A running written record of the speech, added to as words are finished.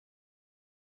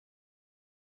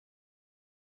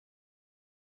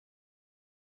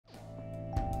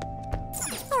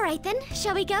right then,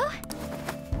 shall we go?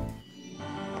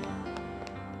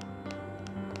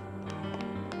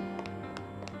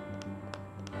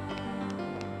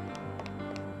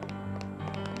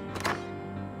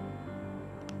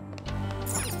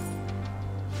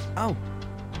 Oh.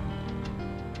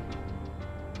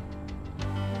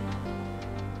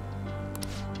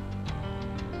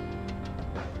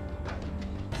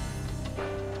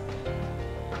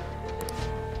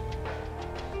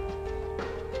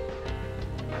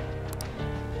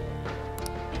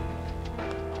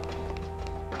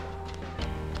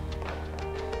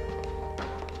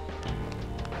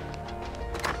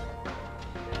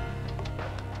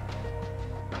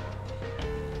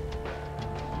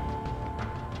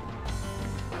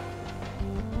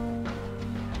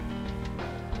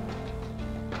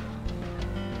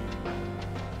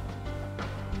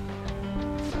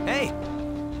 Hey!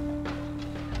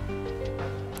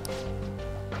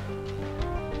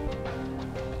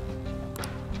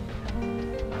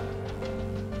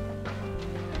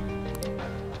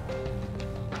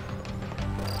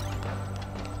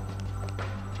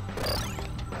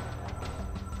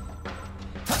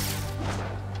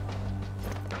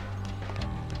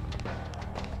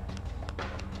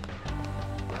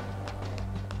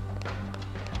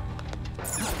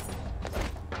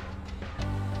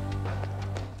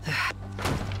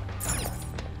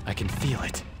 I can feel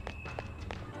it.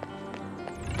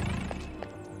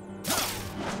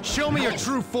 Show me your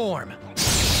true form!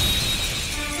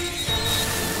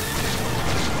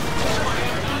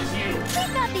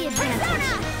 We've got the advantage.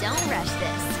 Don't rush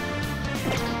this.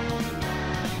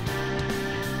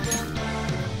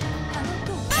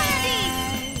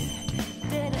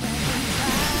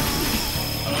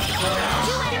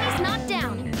 Two enemies knocked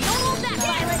down. Don't hold back,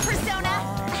 Violet Persona.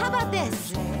 How about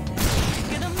this?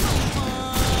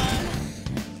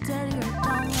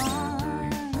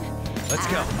 Let's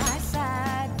go.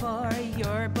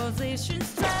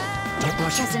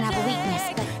 Doesn't have a weakness,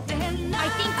 but I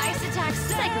think Ice Attack's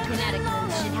psychokinetic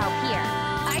moves should help here.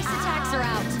 Ice Attacks are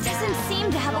out. Doesn't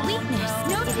seem to have a weakness.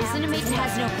 No, it isn't. It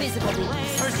has no physical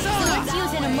weakness. So let's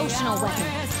use an emotional weapon.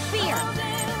 Fear.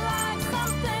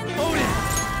 Odin!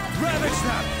 Ravage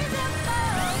them!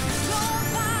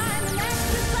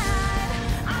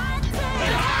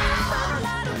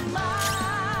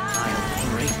 I'll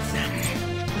break them.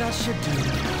 That should do it.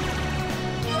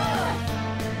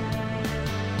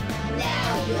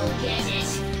 Now you'll get it.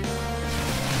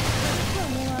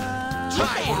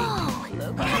 Whoa!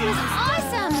 That was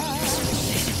awesome!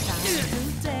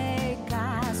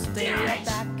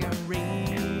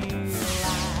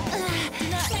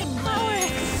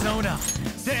 Persona!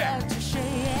 There! Let's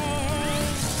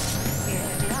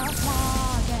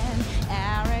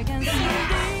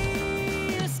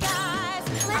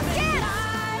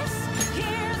dance!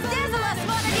 Dazzle us,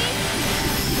 Monody!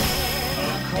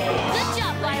 Good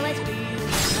job, Violet!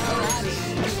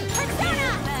 Persona!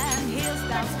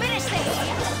 Let's finish this!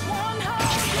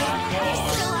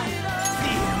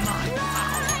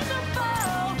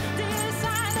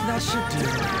 That should do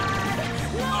it.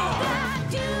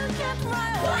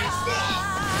 Watch this!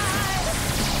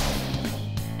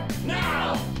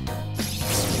 Now!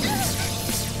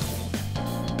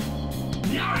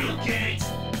 Now you get it!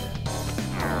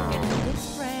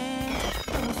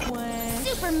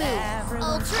 Super move!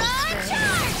 Ultra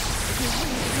charge!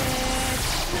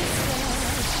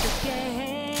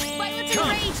 Violet's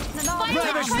enraged!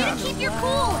 Violet, try to keep your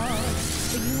cool!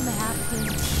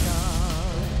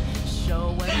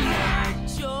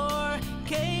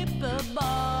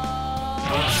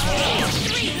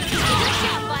 Three! Good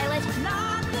job, Violet!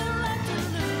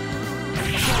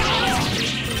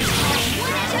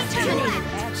 One just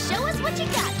terminated! Show us what you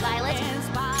got, Violet!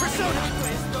 Persona!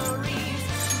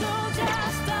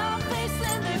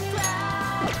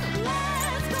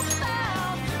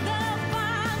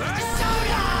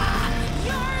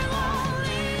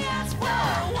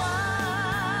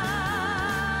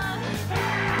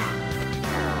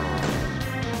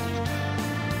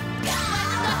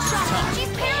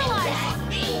 She's paralyzed!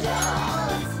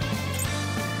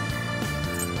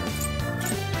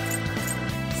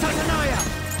 Satanaya!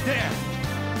 There!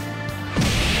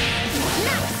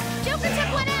 Nice! Joker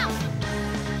took one out!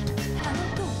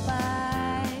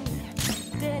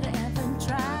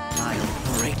 I'll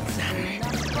break them.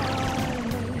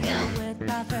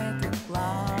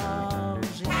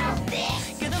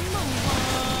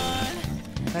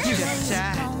 That's just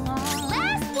sad.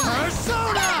 Last one!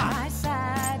 Persona!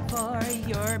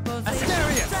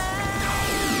 Asterius!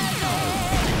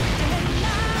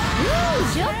 Ooh,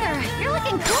 Joker! You're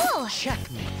looking cool!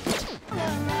 Checkmate.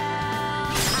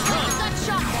 Got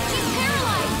shot! She's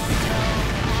paralyzed!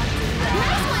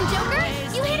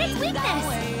 weakness!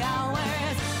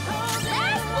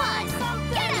 Last one!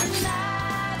 Get him!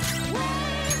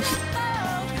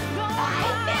 I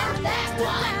found that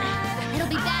one! It'll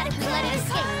be bad if we let it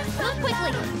escape. Move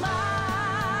quickly!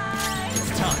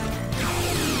 It's time.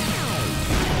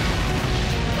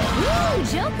 Ooh,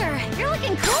 Joker! You're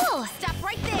looking cool! Stop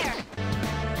right there!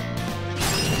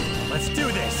 Let's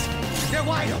do this. They're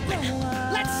wide open.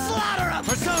 Let's slaughter them.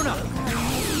 Persona.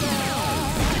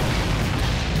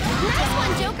 Nice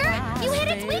one, Joker! You hit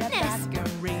its weakness!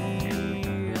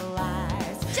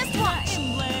 Just watch!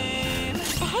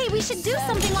 Hey, we should do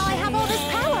something while I have all this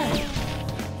power!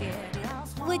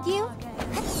 Would you?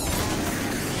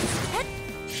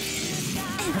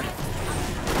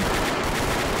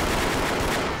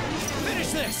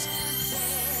 Finish this.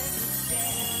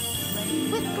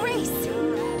 With grace!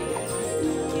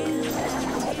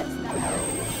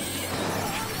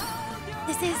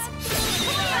 This is...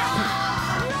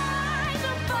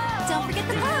 Don't forget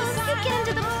the pose! You get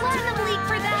into the Platinum League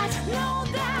for that!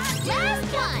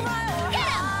 Last one! Get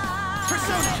him!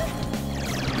 Persona.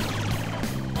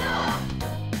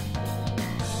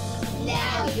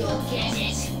 Now you'll get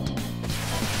it!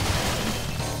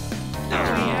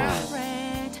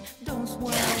 Don't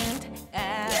sweat,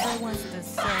 everyone's the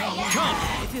same. Come.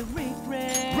 If you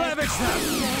regret, Ravage them.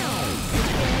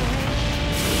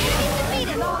 Enemies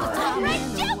defeated! All right,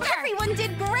 Joker! Everyone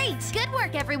did great! Good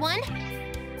work, everyone!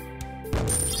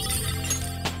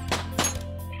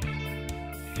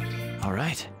 All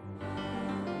right.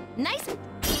 Nice! I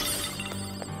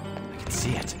can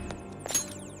see it.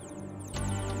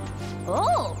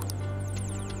 Oh!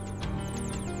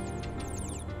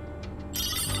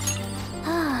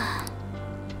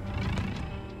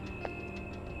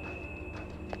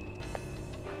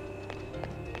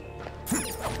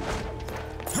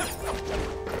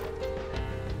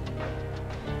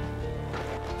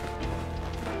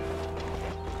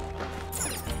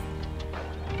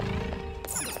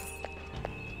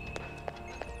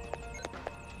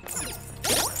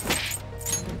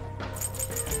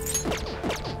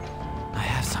 I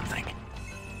have something.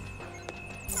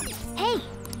 Hey!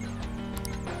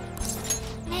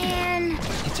 Man...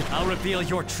 I'll reveal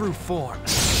your true form.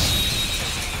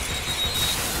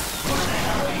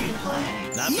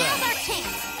 Not Now's bad. our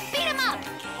chance! Beat him up!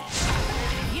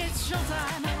 it's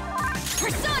showtime.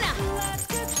 Persona!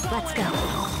 Let's go.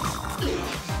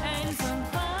 And some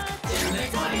fun.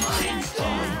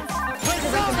 I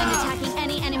recommend attacking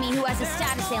any enemy who has a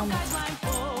status ailment.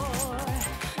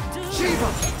 Shiva,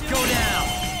 go down.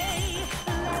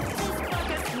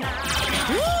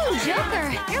 Ooh, Joker!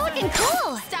 You're looking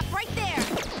cool! Stop right there!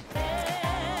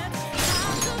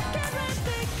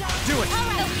 Do it. All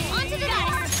right, onto the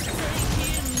dice!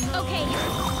 Okay.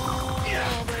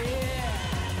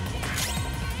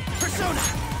 Persona.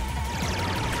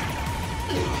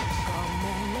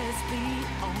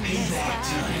 Payback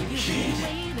time, kid.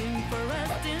 Waiting for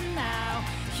us now.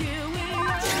 Here we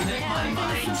are. My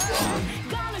mind's going.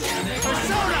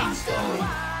 Persona.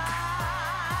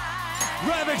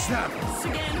 Ravage them.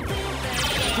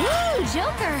 Ooh,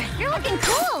 Joker! You're looking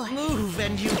cool! Move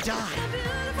and you die.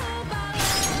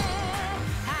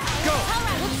 Go. All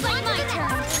right, looks like my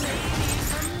turn.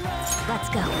 Let's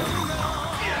go.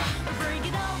 Bring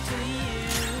it all to you.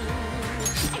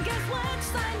 And guess what?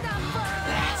 Signed up for.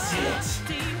 That's it.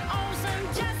 Team Awesome,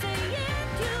 Jesse,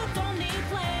 and you don't need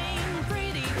playing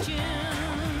pretty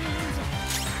tunes.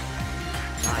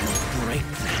 I'll break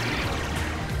them.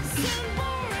 Soon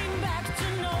boring back to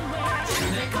nowhere.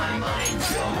 Make my mind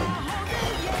go.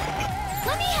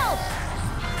 Let me help!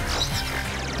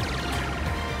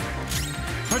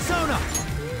 Persona.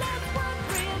 That's what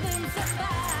rhythm's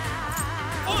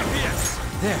about. Orpheus.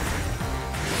 There.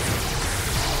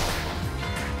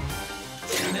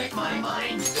 Make my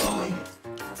mind going.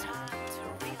 Time to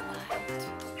realize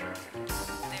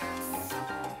there's so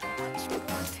much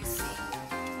more to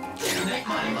see. Make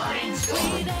my mind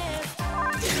going.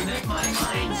 Make my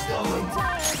mind going.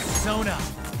 Persona.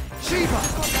 Shiva.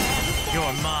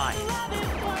 You're mine.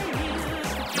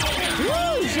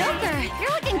 Ooh, Joker!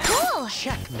 You're looking cool!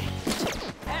 Checkmate.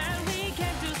 And we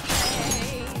can just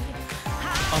play.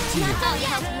 Up to you. I'll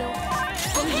help you.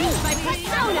 We'll use my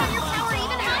persona! Your power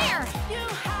even higher! You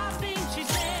have been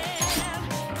cheated.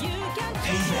 You can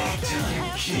Payback time,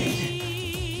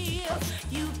 kid.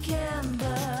 you can,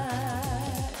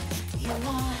 but you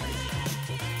want.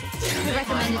 We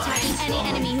recommend attacking any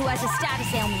enemy who has a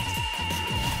status ailment.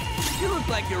 You look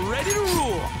like you're ready to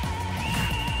rule.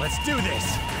 Let's do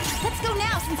this. Let's go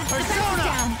now since it's Persona.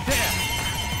 down. There.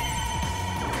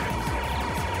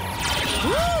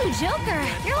 Ooh, Joker!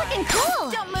 You're looking cool!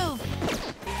 Don't move!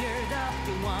 Figured out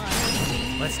you want to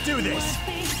see. Let's do this.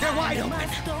 They're wide open.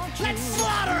 Let's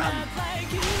slaughter them!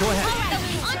 Go ahead.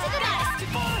 On to the next!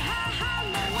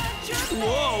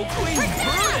 Whoa, Queen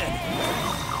burning!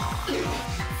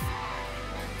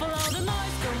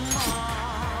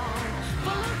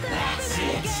 That's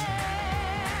it.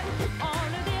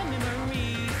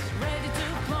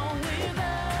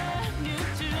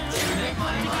 Make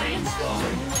my mind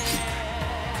going.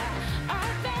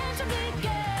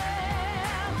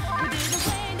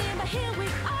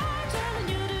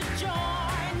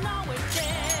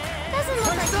 Doesn't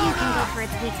look like you can go for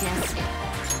its weakness.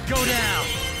 Go down.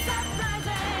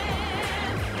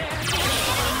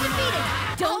 Defeated!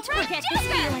 Don't forget this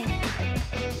feeling!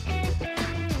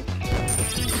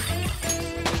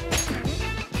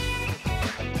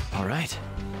 All right.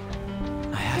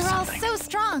 I have You're all something. so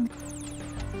strong.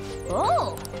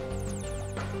 Oh!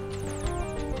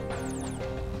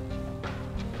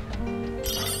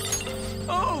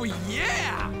 Oh,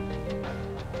 yeah!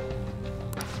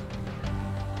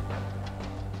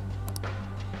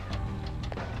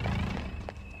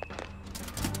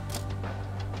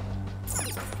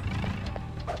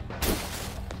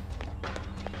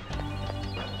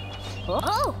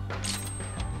 Oh!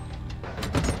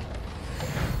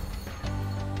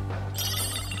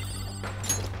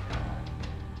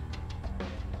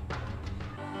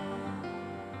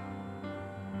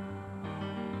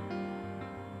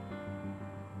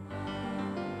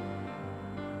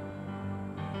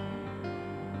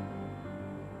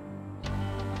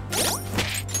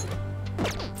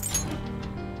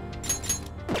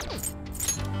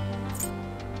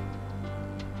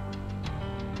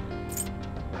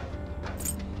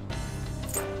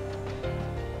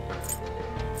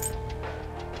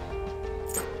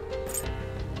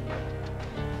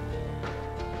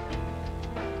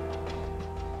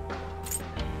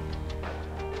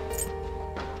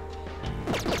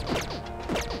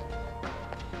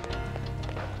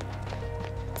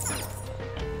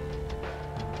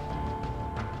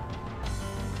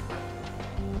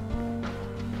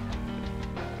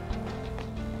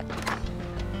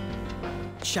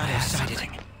 Shadow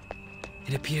sighting.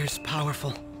 It appears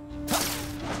powerful.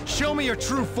 Show me your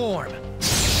true form.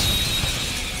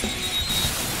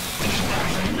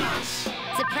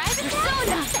 Surprise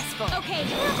persona! Successful! Okay,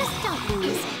 now just don't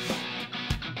lose.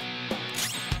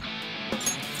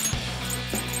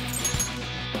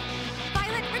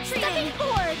 Violet retreating! Stepping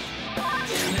forward!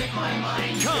 Make my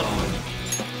mind Come. going.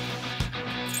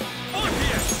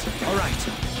 Orpheus! All right.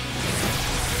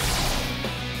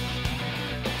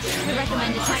 We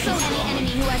recommend attacking any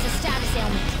enemy who has a status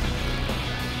ailment.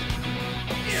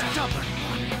 Stubborn.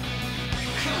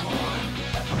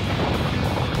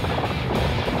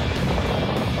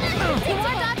 You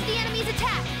ward off the enemy's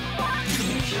attack!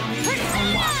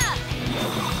 Persona!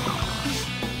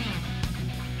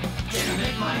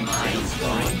 Make my mind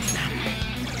going.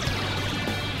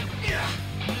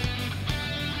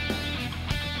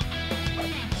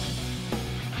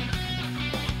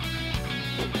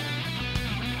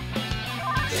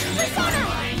 Make my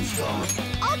mind going.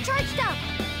 All charged up!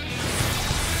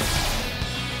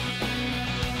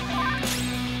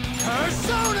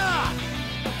 Persona!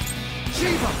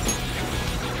 Shiva!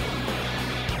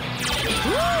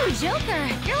 Ooh, Joker!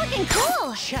 You're looking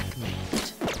cool!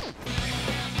 Checkmate.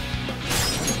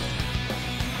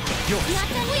 Not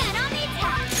done yet on the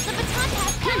attack! The baton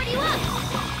pass powered you up!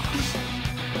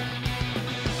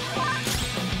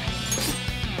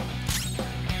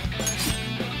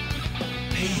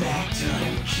 Payback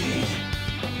time, kid.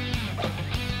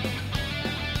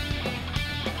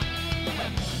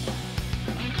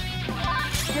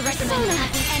 I recommend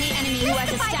attacking any enemy who has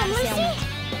a status ailment.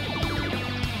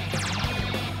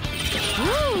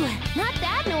 Ooh, not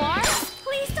bad, Noir!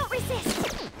 Please don't resist!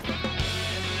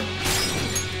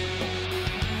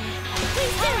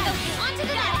 Please do! On to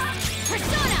the next!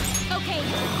 Persona! Okay.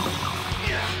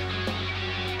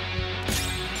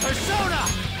 Persona!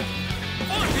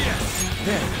 Orpheus!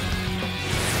 There.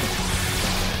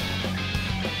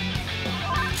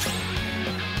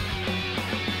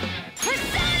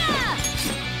 Persona!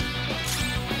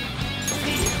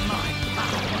 Feel my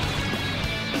power.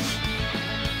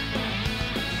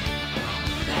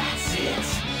 That's it.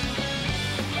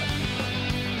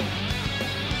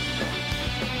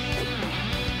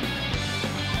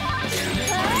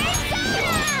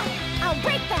 Persona! I'll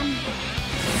break them!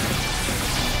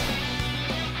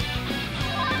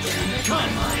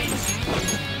 Come!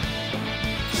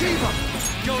 Shiva!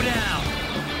 Go down!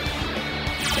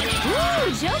 Ooh,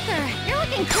 Joker! You're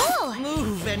looking cool!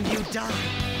 Move and you die.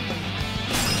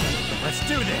 Let's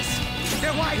do this!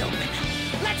 They're wide open.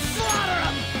 Let's slaughter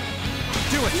them!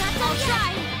 Do it! Not done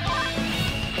yet!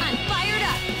 I'm fired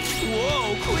up!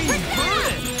 Whoa, Queen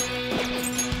burn!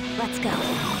 Let's go.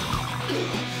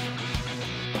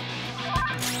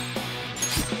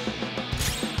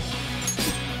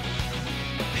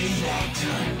 Payback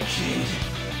time, kid.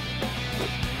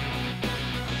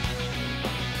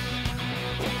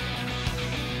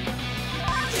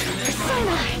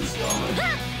 Persona!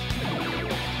 Ha!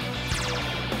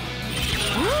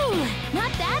 Ooh,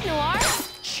 not bad, Noir.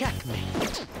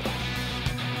 Checkmate.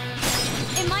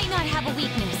 It might not have a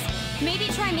weakness. Maybe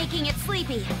try making it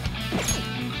sleepy.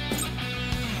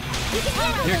 You can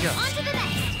handle Here this. goes. On to the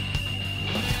next.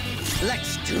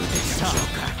 Let's do this,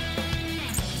 Joker.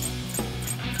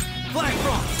 Black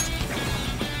Frost!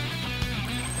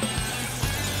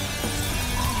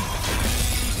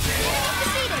 Enemy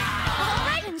defeated. All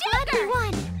right, Joker.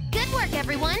 Won. Good work,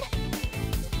 everyone.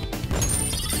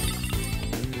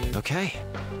 Okay,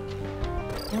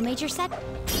 No major set.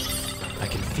 I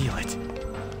can feel it.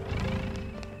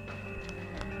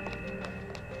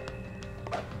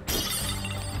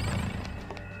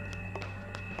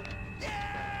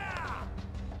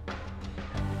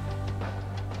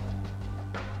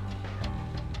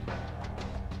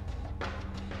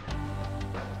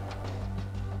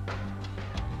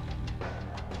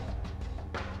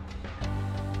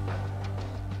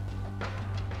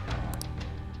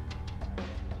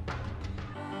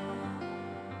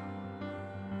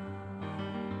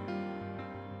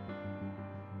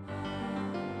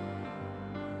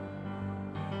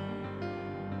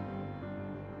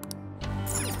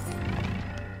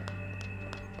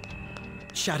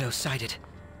 Shadow sighted.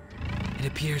 It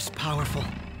appears powerful.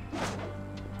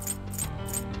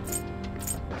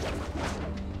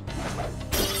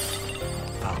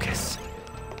 Focus.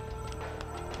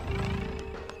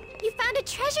 You found a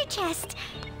treasure chest.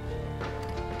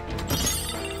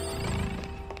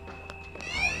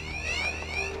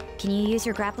 Can you use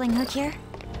your grappling hook here?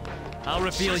 I'll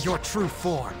reveal your true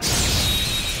form.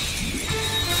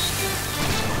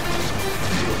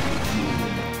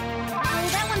 Oh,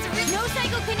 that one's no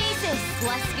psychokinesis.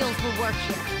 Bless skills will work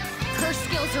here. Curse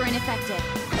skills are ineffective.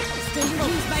 Stay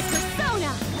focused. Use my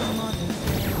persona.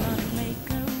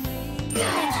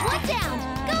 And one down.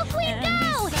 Go, Queen, go!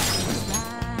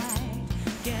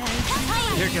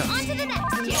 Here goes. On to the next.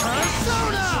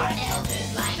 Persona!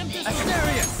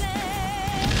 Asterius!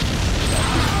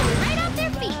 Right off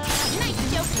their feet. Nice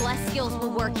joke. Bless skills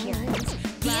will work here.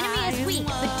 The enemy is weak,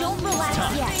 but don't relax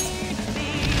yet.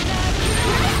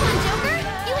 Nice one, Joker.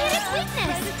 You hit its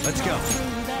weakness. Let's go.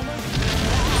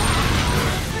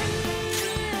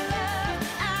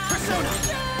 Persona!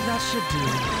 That should do it.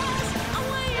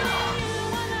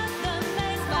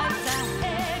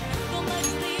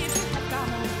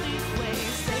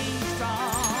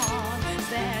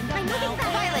 I'm moving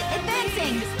fast. Violet,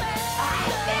 advancing. I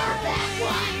felt that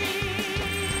one.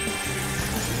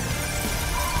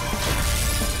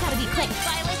 Gotta be quick,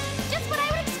 Violet. Just what I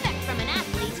would expect from an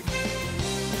athlete.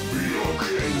 Be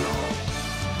okay now.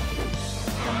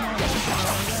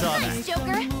 Saw that. Nice,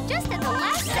 Joker. Just at the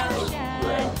last second.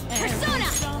 Persona!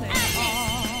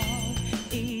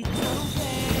 Acting!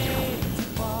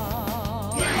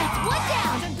 That's one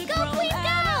down! Go, Queen,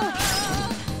 go!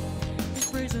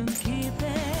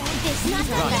 It's not a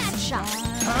bad shot.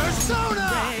 Persona!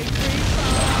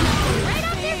 Right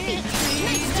off their feet.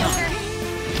 Nice, Joker.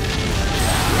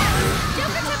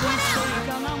 Joker took one out.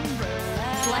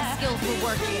 Bless skills will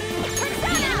work here. The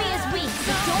enemy is weak,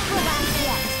 so don't relax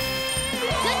yet.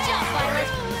 Good job, Violet.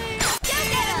 Go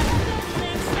get him!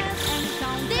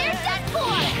 There's that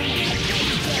boy!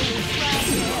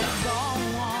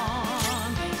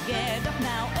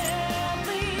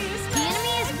 The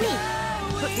enemy is weak,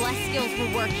 but bless skills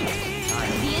will work here.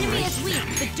 The enemy is weak,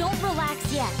 but don't relax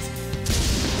yet.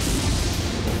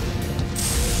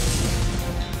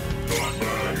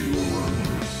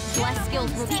 Bless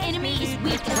skills will. The enemy is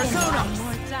weak against ice.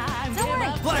 Don't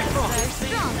worry. Black Frost! They're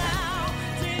strong. Nice!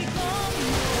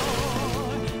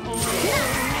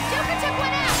 Joker took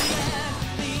one out!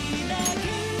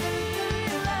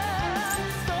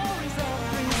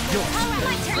 Alright,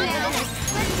 my turn now.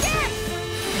 Let's dance!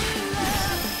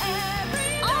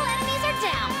 All enemies are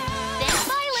down. Thanks,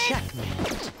 Violet. Checkmate.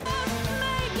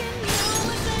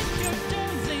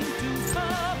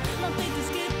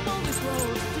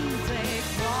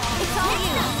 It's all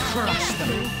you. Crush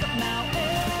them.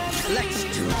 Let's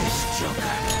do this,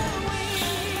 Joker.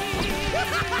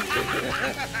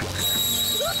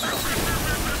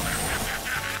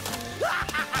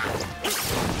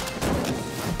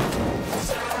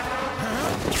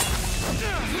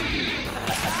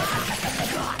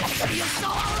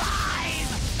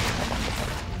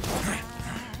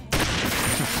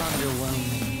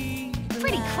 Underwhelming.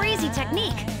 crazy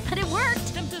technique, but it worked.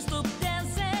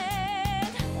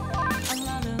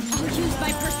 I'll use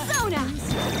my persona.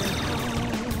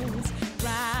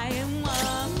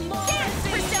 Dance,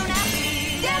 persona.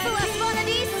 Dazzle us, one of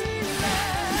these.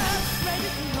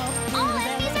 All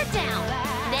enemies are down.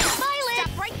 Then Violet.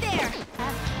 Stop right there.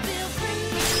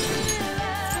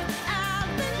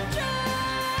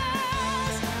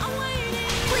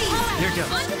 Please, Here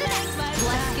goes. on to the next.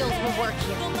 Blood skills will work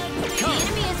here. The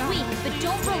enemy is weak, but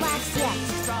don't relax yet.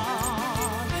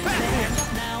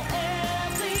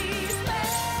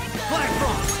 Black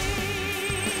Frost!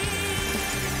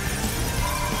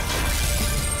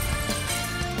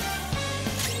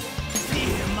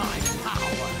 Feel my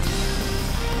power!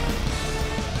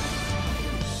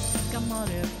 Come on,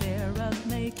 if there us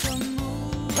make a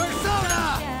move.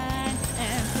 Persona!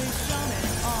 And we've shown it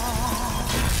all.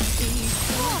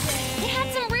 They had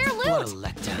some rare What a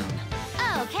loot. letdown.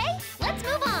 Okay, let's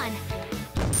move on.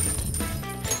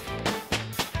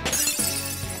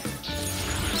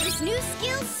 This new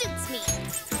skill suits me.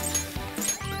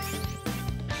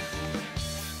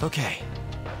 Okay.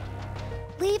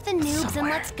 Leave the noobs and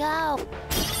Somewhere. let's go.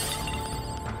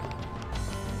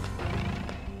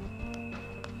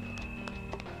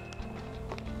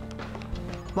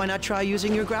 Why not try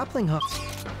using your grappling hook?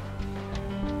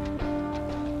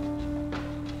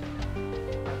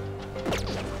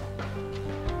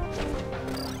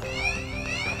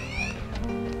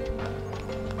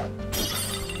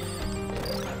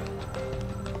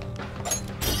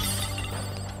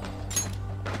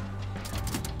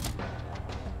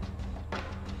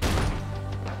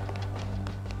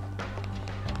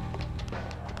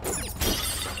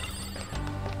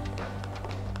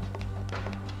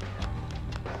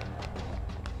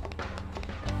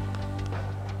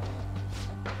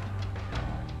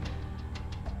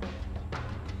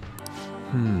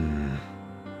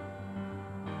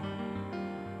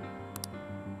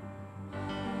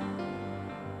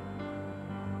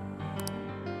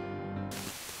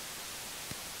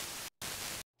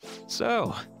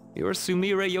 So, you're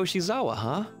Sumire Yoshizawa,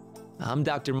 huh? I'm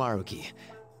Dr. Maruki.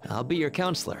 I'll be your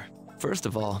counselor. First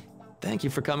of all, thank you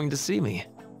for coming to see me.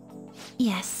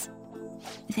 Yes.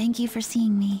 Thank you for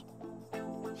seeing me.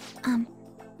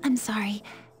 I'm sorry.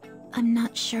 I'm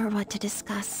not sure what to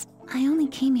discuss. I only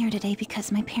came here today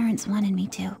because my parents wanted me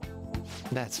to.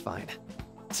 That's fine.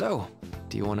 So,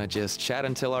 do you want to just chat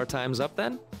until our time's up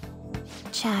then?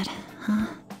 Chad, huh?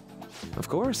 Of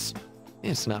course.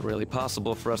 It's not really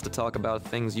possible for us to talk about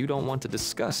things you don't want to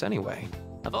discuss anyway.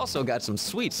 I've also got some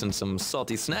sweets and some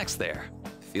salty snacks there.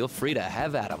 Feel free to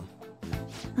have at them.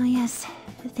 Oh yes,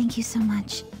 thank you so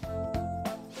much.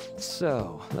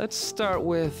 So, let's start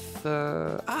with,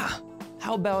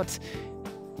 how about,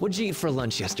 what'd you eat for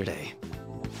lunch yesterday?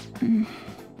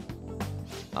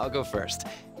 I'll go first.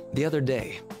 The other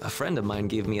day, a friend of mine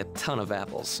gave me a ton of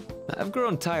apples. I've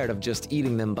grown tired of just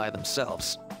eating them by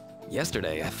themselves.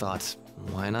 Yesterday, I thought,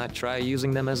 why not try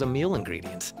using them as a meal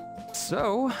ingredient?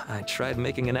 So, I tried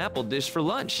making an apple dish for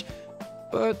lunch,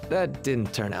 but that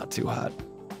didn't turn out too hot.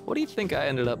 What do you think I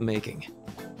ended up making?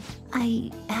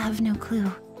 I have no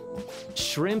clue.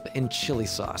 Shrimp and chili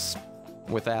sauce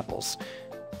with apples.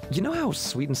 You know how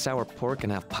sweet and sour pork can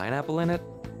have pineapple in it?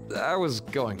 I was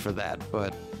going for that,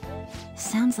 but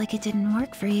Sounds like it didn't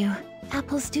work for you.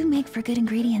 Apples do make for good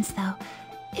ingredients though.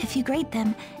 If you grate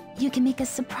them, you can make a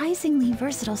surprisingly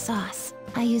versatile sauce.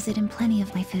 I use it in plenty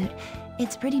of my food.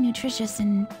 It's pretty nutritious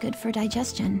and good for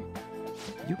digestion.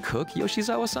 you cook,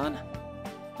 Yoshizawa-san?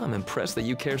 I'm impressed that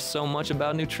you care so much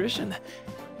about nutrition.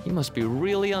 You must be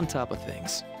really on top of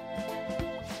things.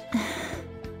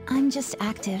 I'm just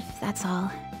active, that's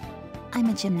all. I'm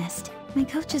a gymnast. My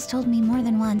coach has told me more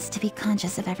than once to be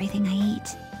conscious of everything I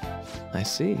eat. I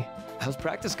see. How's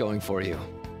practice going for you?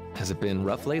 Has it been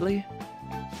rough lately?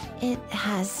 It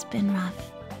has been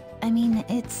rough. I mean,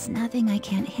 it's nothing I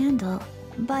can't handle,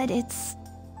 but it's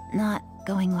not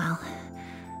going well.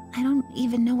 I don't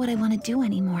even know what I want to do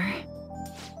anymore.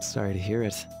 Sorry to hear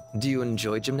it. Do you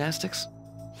enjoy gymnastics?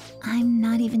 I'm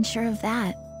not even sure of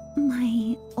that.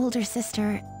 My older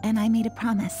sister and I made a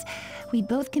promise. We'd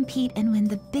both compete and win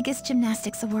the biggest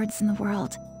gymnastics awards in the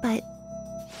world. But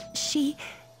she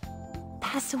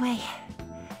passed away.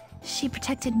 She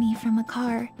protected me from a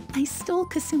car. I stole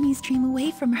Kasumi's dream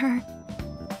away from her.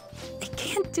 I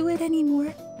can't do it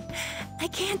anymore. I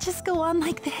can't just go on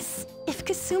like this. If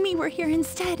Kasumi were here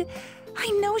instead, I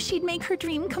know she'd make her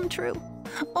dream come true.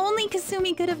 Only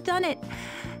Kasumi could have done it.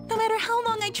 No matter how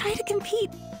long I try to compete,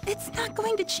 it's not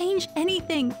going to change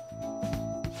anything.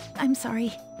 I'm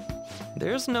sorry.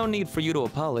 There's no need for you to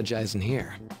apologize in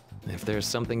here. If there's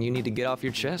something you need to get off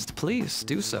your chest, please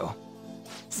do so.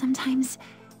 Sometimes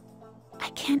I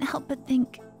can't help but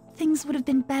think things would have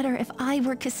been better if I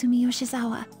were Kasumi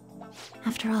Yoshizawa.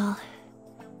 After all,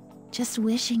 just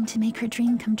wishing to make her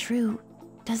dream come true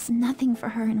does nothing for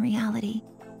her in reality.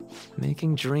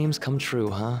 Making dreams come true,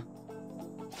 huh?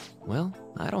 Well,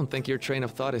 I don't think your train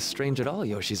of thought is strange at all,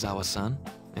 Yoshizawa-san.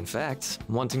 In fact,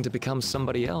 wanting to become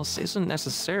somebody else isn't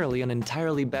necessarily an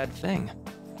entirely bad thing.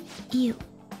 You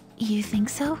think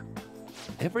so?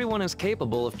 Everyone is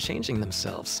capable of changing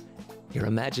themselves. Your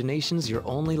imagination's your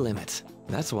only limit.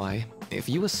 That's why, if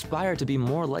you aspire to be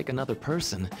more like another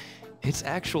person, it's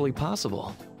actually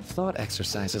possible. Thought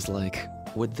exercises like,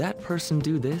 would that person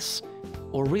do this?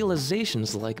 Or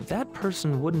realizations like, that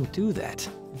person wouldn't do that.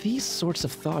 These sorts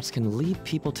of thoughts can lead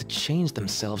people to change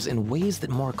themselves in ways that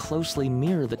more closely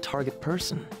mirror the target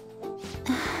person.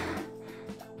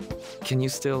 Can you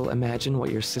still imagine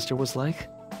what your sister was like?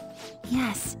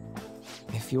 Yes.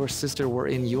 If your sister were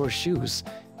in your shoes,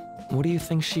 what do you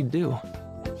think she'd do?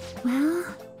 Well,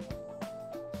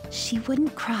 she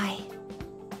wouldn't cry.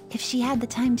 If she had the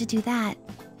time to do that,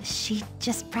 she'd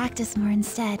just practice more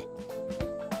instead.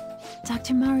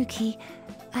 Dr. Maruki,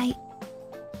 I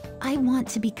want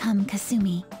to become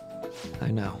Kasumi.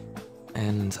 I know.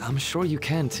 And I'm sure you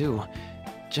can too.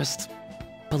 Just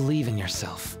believe in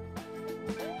yourself.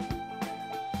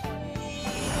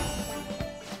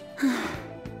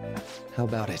 How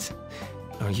about it?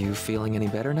 Are you feeling any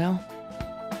better now?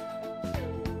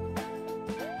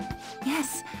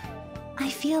 Yes. I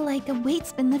feel like a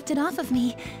weight's been lifted off of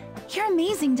me. You're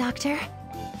amazing, Doctor.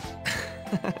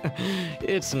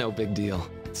 It's no big deal.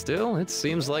 Still, it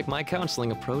seems like my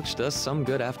counseling approach does some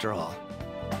good after all.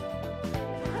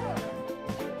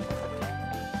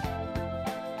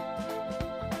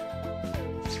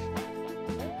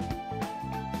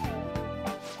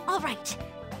 All right.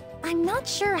 I'm not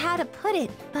sure how to put it,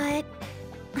 but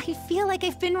I feel like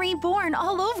I've been reborn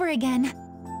all over again.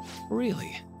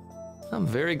 Really? I'm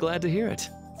very glad to hear it.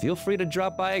 Feel free to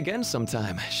drop by again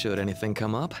sometime, should anything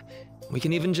come up. We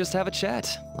can even just have a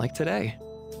chat, like today.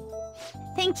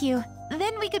 Thank you.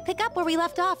 Then we could pick up where we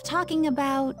left off talking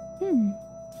about...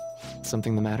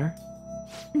 Something the matter?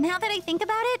 Now that I think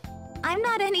about it, I'm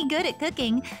not any good at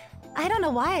cooking. I don't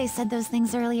know why I said those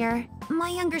things earlier. My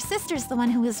younger sister's the one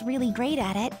who was really great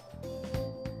at it.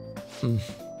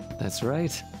 That's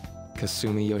right.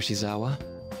 Kasumi Yoshizawa.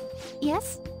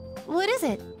 Yes? What is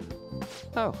it?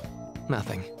 Oh,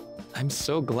 nothing. I'm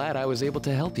so glad I was able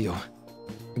to help you.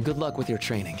 Good luck with your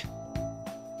training.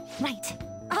 Right.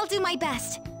 I'll do my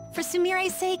best. For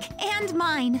Sumire's sake and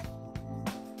mine.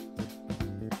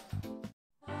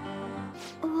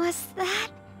 Was that?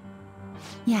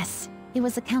 Yes. It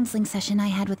was a counseling session I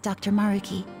had with Dr.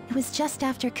 Maruki. It was just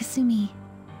after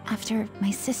after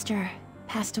my sister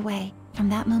passed away. From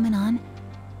that moment on,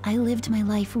 I lived my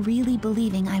life really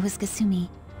believing I was Kasumi.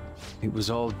 It was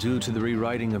all due to the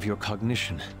rewriting of your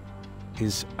cognition.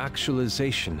 His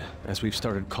actualization, as we've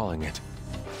started calling it.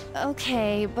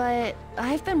 Okay, but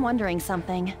I've been wondering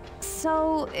something.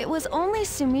 So, it was only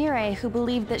Sumire who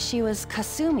believed that she was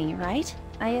Kasumi, right?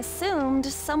 I assumed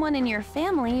someone in your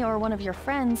family or one of your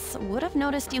friends would have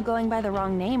noticed you going by the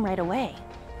wrong name right away.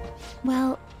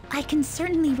 Well, I can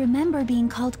certainly remember being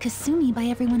called Kasumi by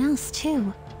everyone else,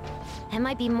 too. It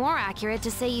might be more accurate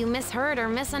to say you misheard or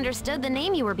misunderstood the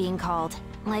name you were being called.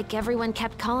 Like everyone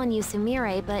kept calling you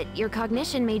Sumire, but your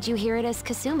cognition made you hear it as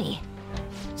Kasumi.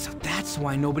 So that's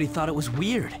why nobody thought it was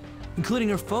weird, including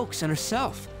her folks and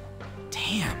herself.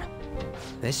 Damn.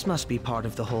 This must be part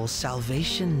of the whole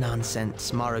salvation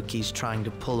nonsense Maruki's trying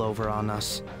to pull over on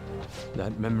us.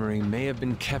 That memory may have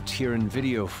been kept here in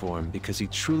video form because he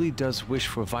truly does wish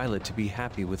for Violet to be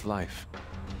happy with life.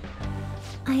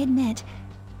 I admit,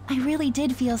 I really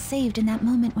did feel saved in that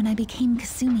moment when I became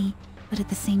Kasumi, but at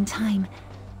the same time,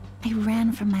 I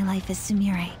ran from my life as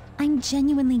Sumire. I'm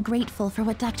genuinely grateful for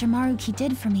what Dr. Maruki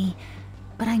did for me,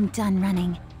 but I'm done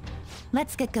running.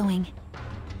 Let's get going.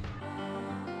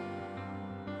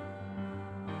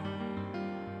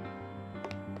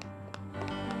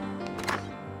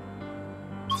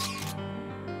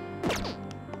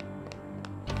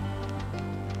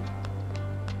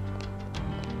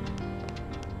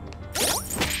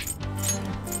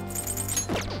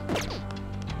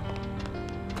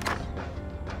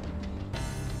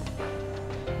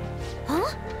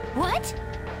 What?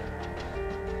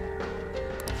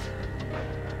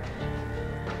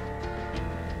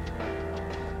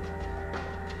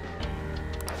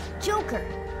 Joker.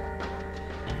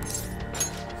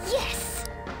 Yes!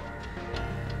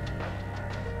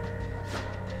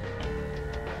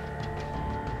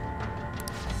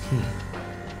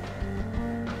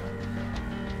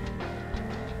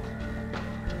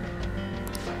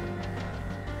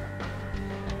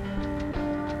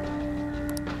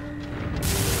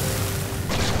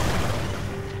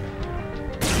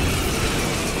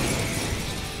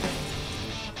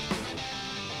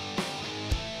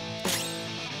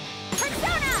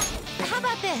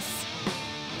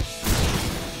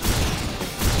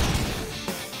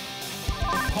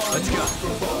 Let's go. For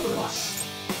both of us.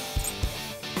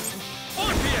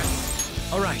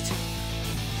 Orpheus! All right.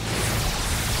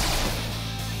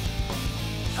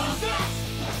 How's that?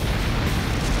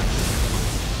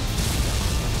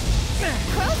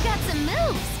 Crow's got some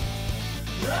moves.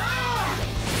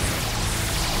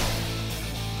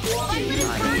 Violet is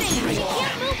burning. She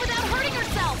can't move without hurting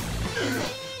herself.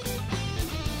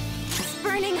 It's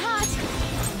burning hot.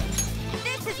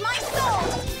 This is my soul.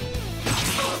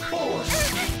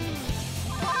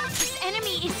 This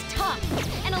enemy is tough,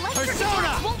 and electric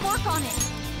attacks won't work on it.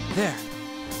 There.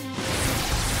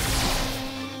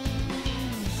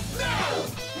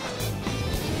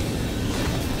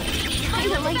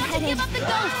 Kinda lightheaded. Give up the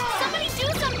ghost. Somebody do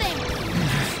something.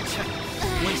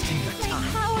 Wasting your My time.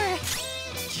 power.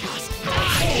 Just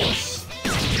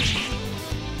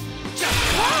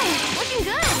Whoa, looking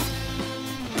good.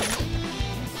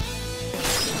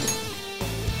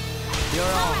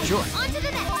 You're all sure. On to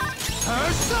the next.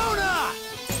 Persona!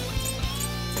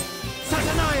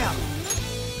 Satanaya!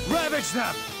 Ravage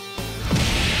them!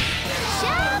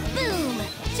 Shaboom!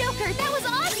 Joker, that was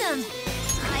awesome!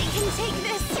 I can take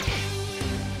this.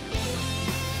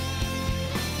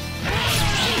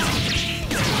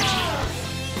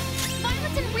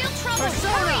 Violet's in real trouble.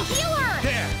 Persona! Hurry, heal her!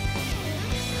 There!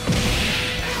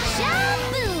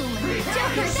 Shaboom!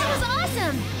 Joker, that was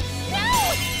awesome! No!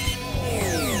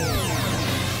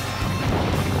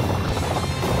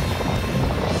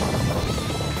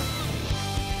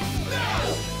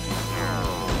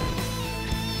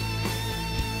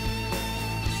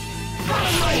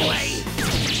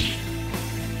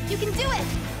 You can do it!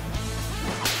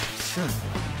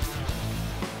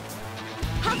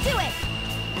 I'll do it!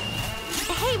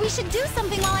 Hey, we should do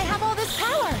something while I have all this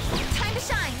power! Time to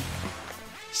shine!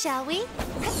 Shall we?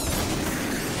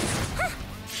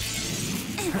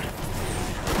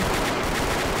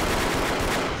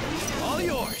 all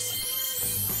yours.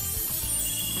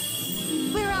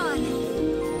 We're on!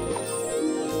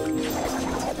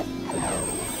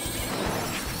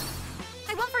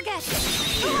 I won't forget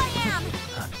who I am!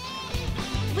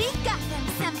 We got them,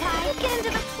 Senpai! Get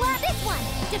into the plat! This one!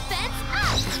 Defense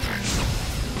up!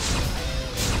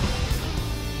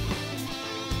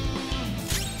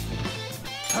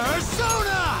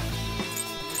 Persona!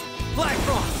 Black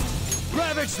Frost!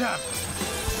 Ravage them!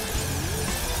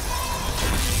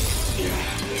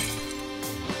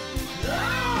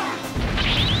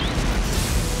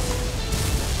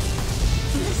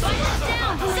 Violet's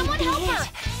down! Someone help her!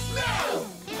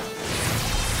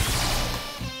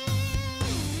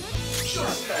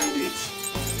 Just end it.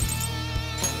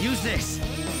 Use this.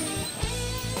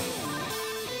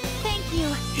 Thank you.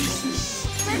 Is this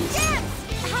Let's dance!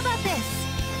 How about this?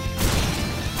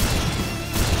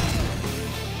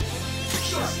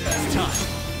 just end it? Time.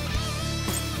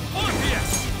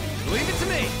 Orpheus! Leave it to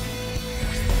me.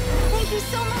 Thank you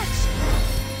so much!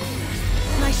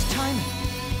 Nice timing.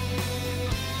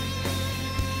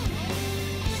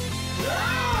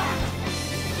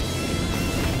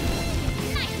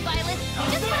 Nice, Violet!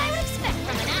 Just what I would expect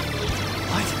from an athlete!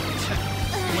 What?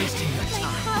 Wasting your My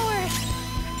time. power!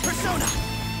 Persona!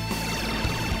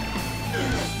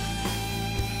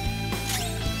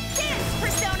 Dance,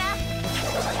 Persona!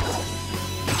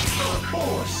 Of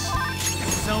course.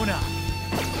 Persona!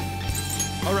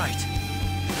 All right.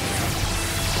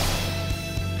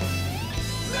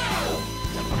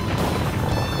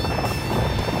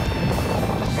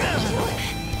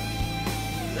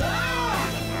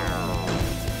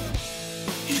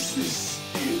 Is this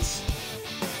it?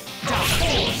 Of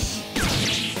course!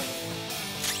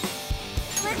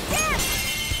 Let's dance!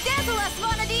 Dazzle us,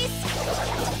 Vanadis!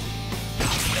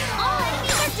 All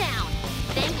enemies are down!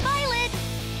 Thank Violet!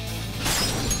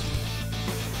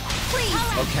 Please!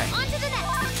 Okay. On to the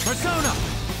next! Persona!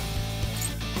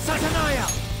 Satanaya!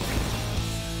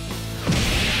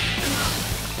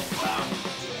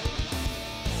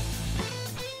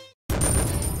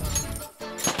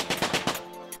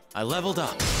 I leveled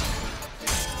up.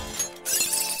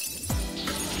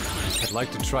 I'd like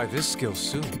to try this skill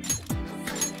soon.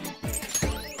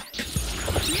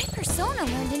 My Persona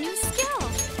learned a new skill!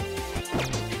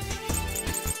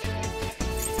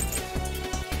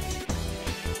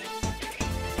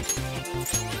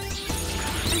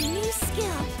 A new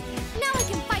skill! Now I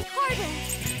can fight harder!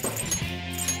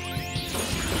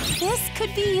 This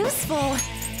could be useful!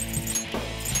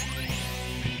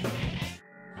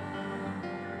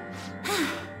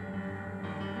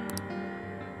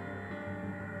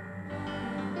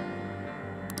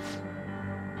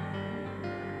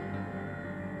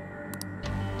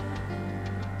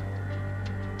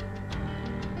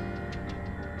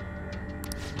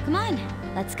 Come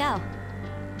on, let's go.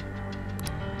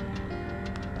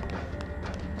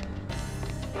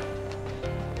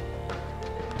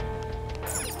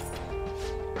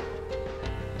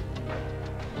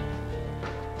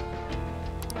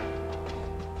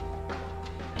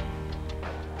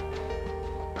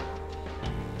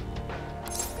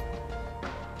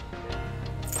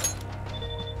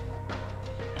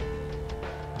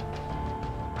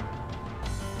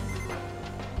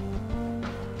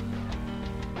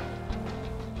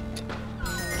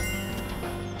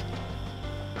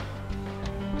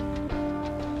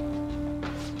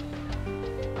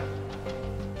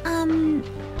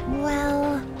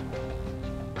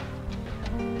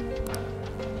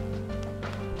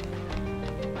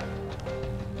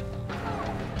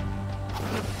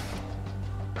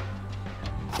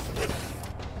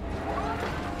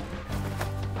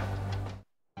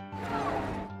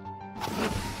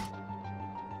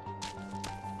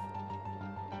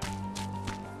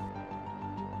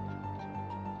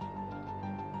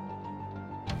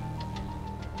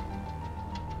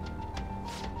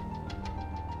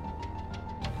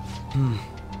 What?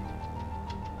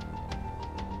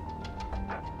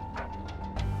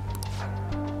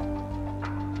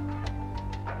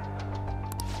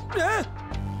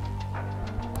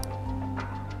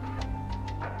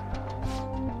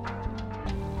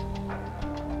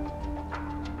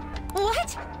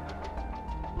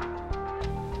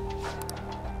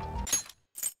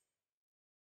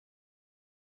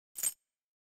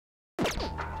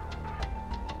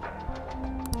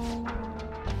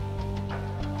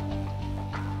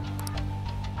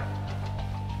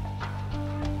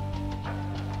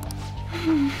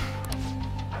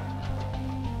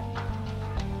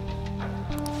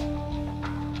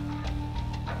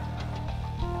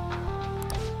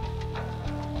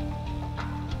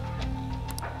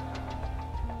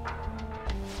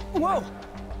 Whoa!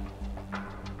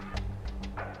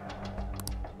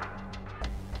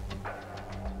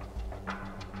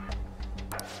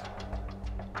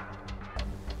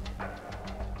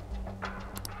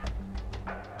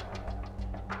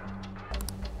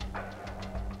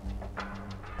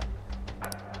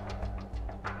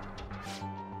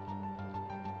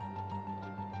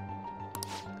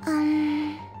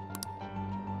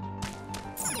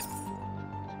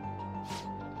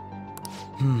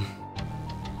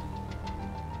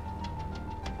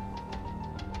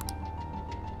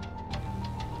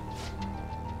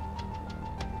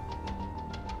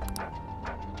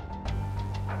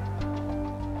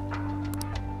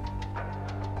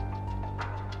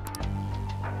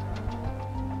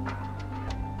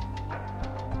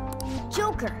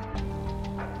 Joker!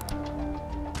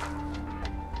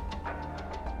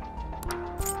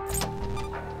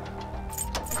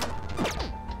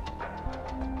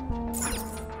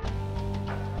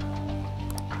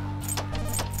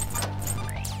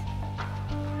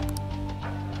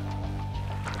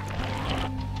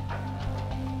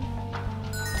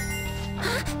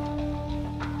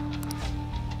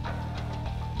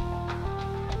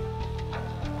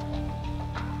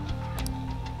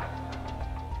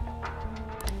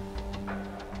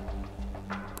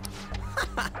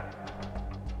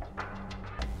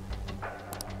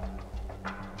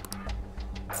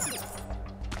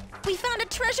 We found a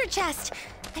treasure chest.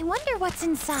 I wonder what's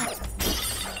inside.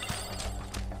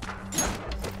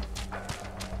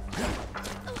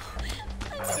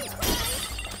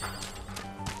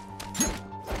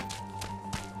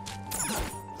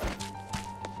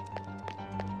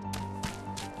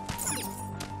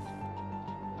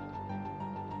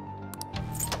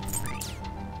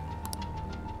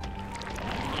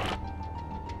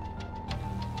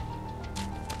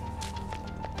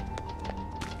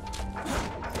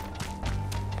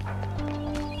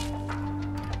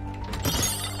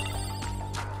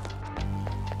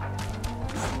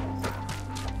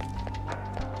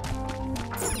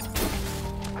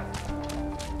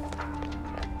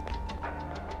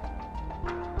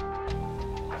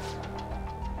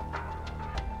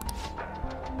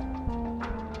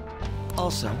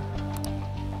 Also,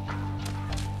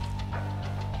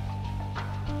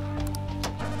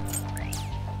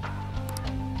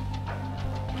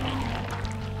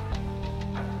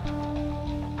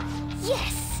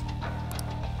 Yes!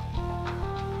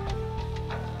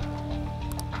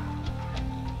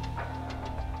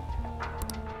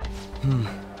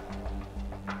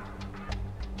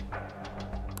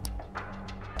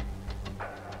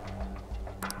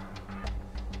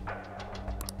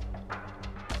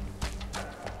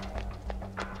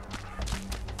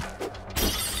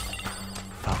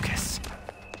 focus.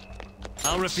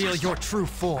 I'll reveal your true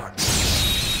form.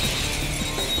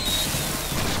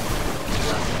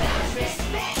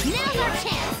 Now's our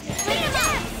chance! Beat him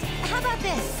up! How about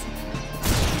this?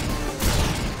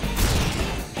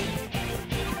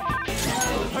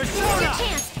 Here's your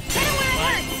chance! Hit him where it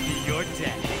hurts! Your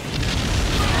death.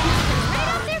 Right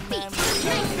off their feet!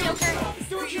 Nice, Joker!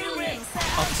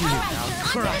 Up to you now.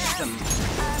 Crush them.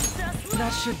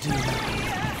 That should do.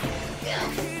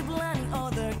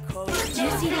 Do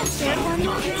you see that third one?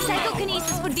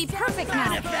 Psychokinesis would be perfect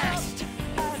now! Too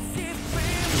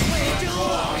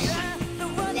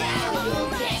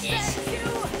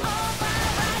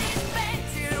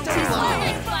slow,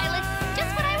 Violet!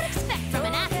 Just what I would expect from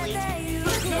an athlete!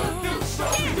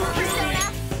 Persona!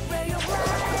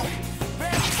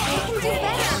 I can do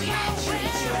better!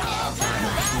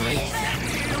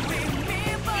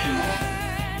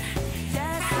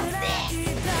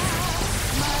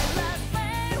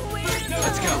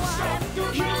 Let's go.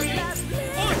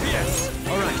 Yes.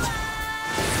 All right.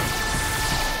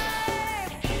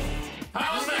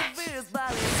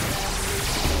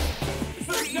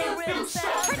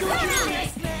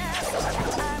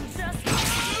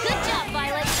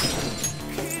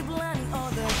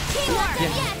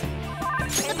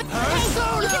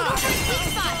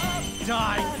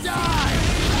 Die!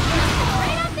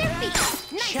 Right off their feet!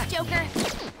 Nice, Joker!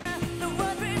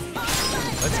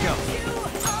 Let's go.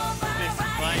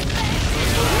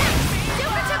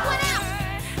 Joker took one out!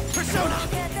 Persona!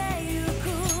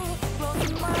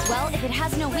 Well, if it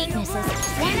has no weaknesses,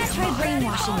 why not try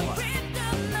brainwashing it?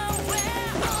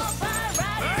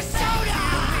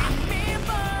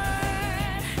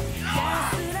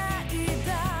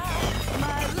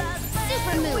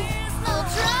 Super move!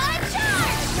 Ultra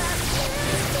charge!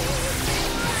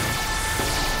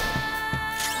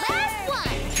 Last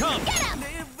one! Come! Get him!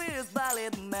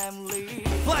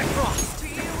 Black Frost!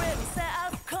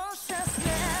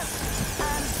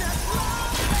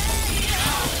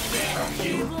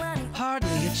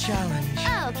 Hardly a challenge.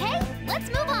 Okay, let's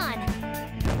move on.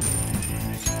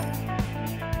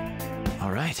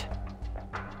 All right.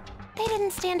 They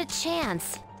didn't stand a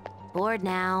chance. Bored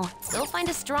now. Go find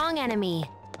a strong enemy.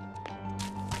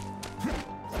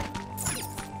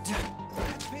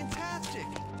 That's fantastic!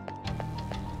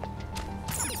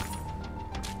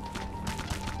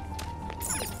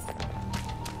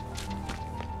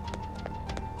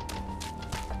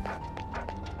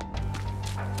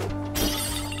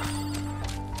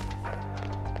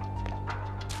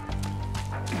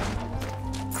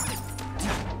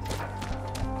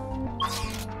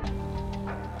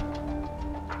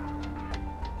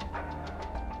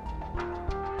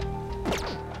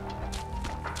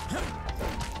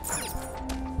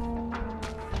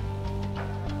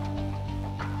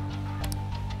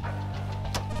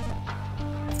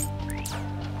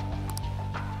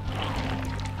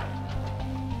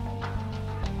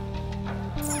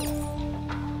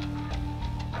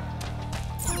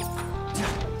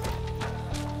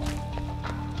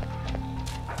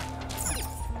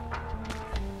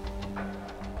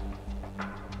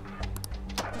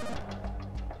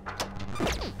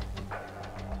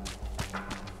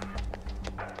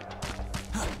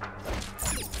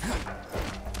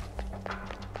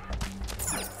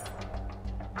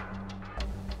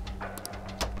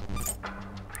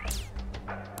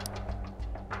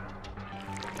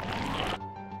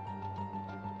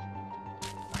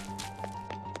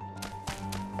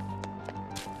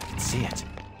 See it.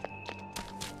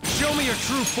 Show me your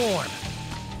true form!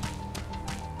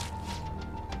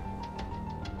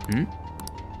 Hmm?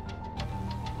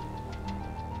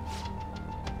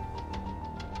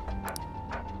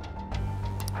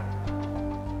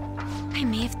 I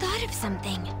may have thought of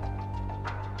something.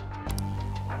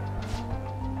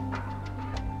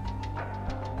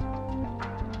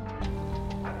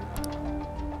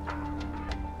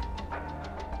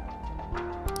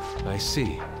 I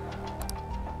see.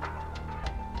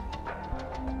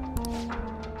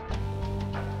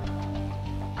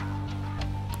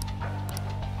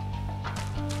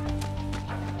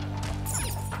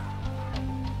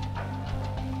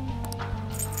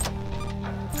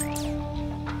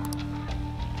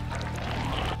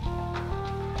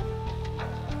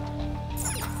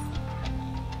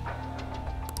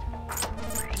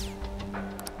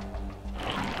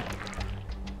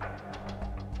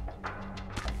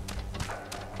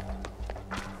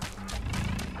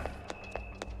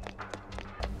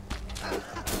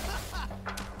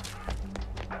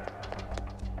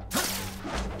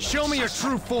 Show me your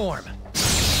true form!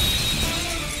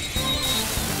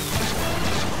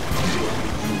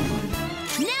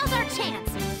 Now's our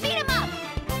chance! Beat him up!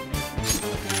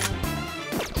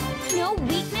 No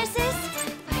weaknesses?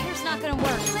 Fire's not gonna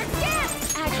work. Let's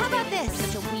dance! How about this?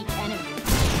 Such a weak enemy.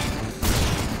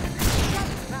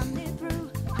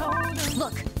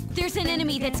 Look, there's an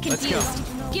enemy that's Let's go. confused.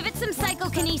 Give it some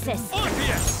psychokinesis.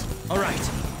 Orpheus! Alright.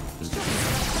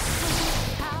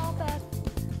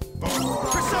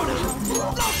 Persona!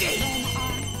 Loki!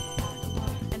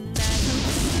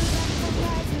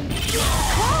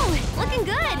 Oh, looking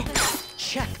good!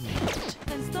 Checkmate.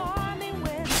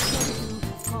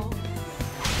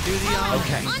 Do the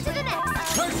Okay. On to the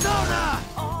next! Persona!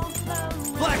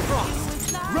 Black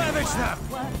Frost! Ravage them!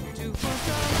 Look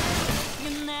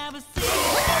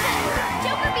at that!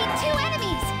 Joker beat 2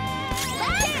 enemies!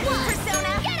 Last one!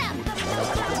 Persona! Get him!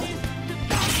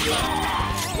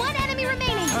 1 enemy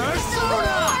remaining!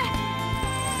 Persona!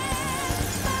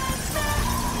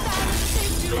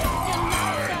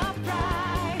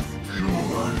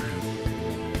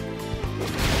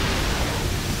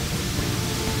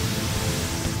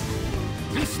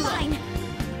 It's fine!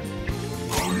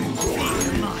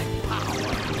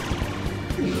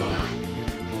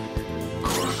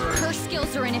 Her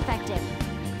skills are ineffective.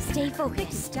 Stay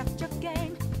focused.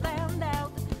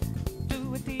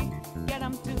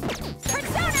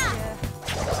 Persona!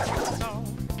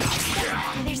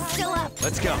 They're still up.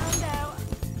 Let's go.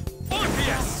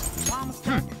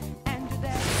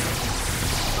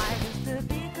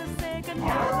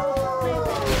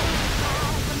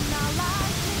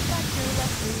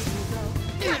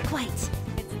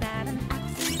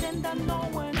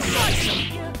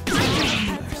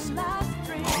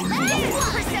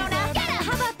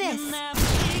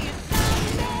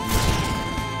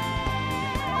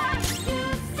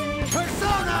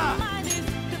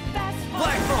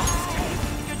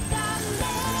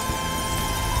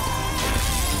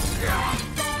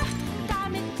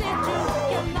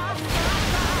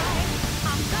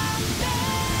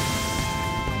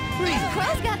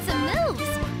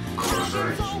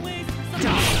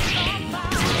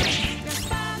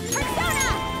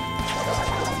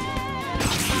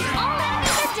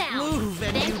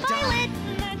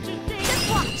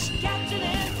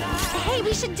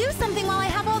 We should do something while I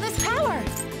have all this power.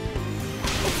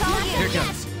 It's all you. Here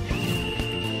goes.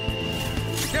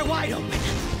 They're wide open.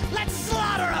 Let's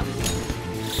slaughter them!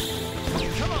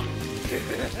 Come on!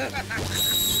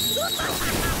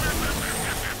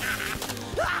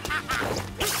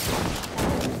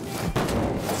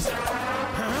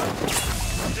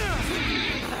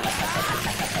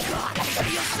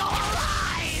 You're so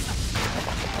alive!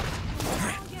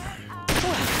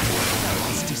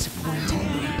 It's disappointing.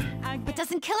 What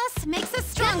doesn't kill us makes us Good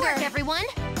stronger. work, everyone.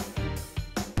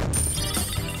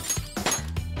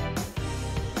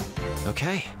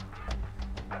 Okay.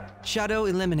 Shadow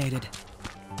eliminated.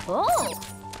 Oh,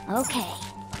 okay.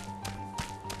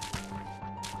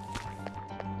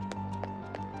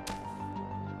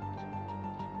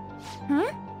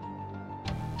 Huh?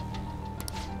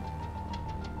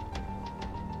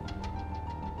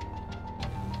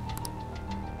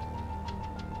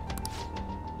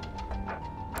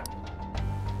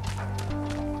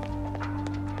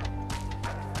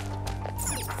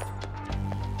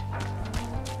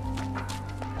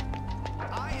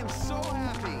 I am so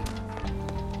happy.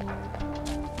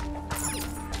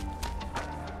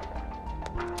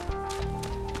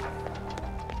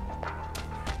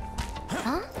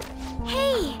 Huh?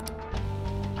 Hey!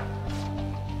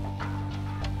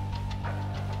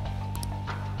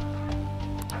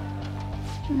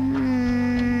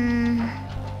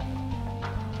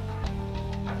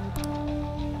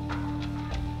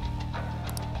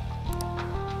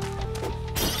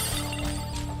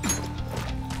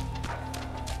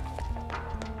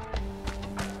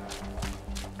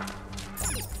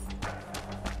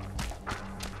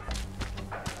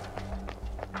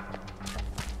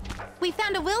 We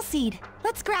found a will seed.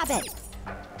 Let's grab it.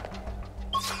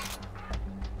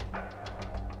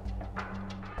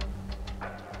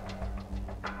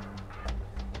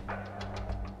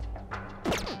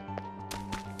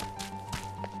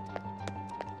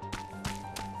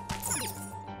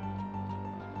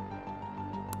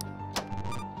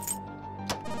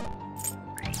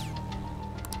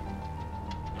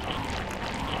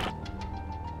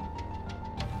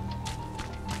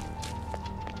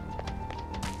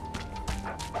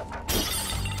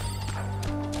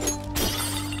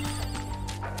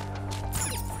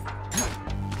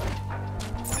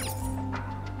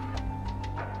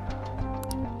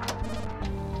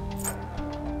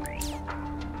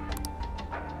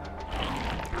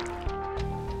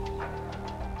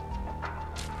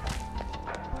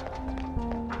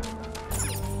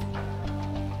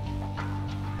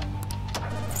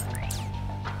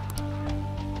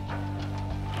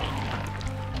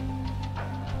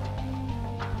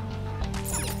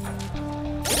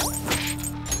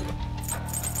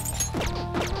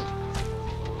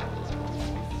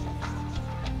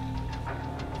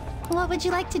 What would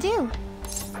you like to do?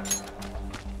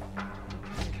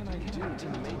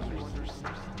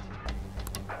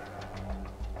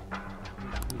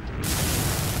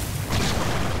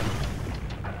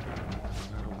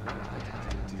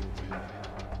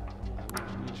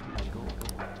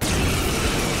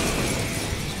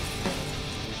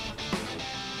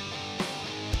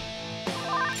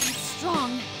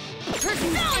 Strong.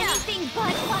 Anything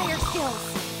but fire skills.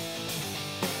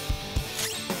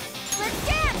 Let's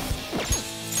dance!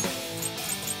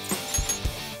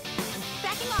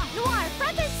 Backing off. Noir,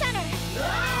 front and center.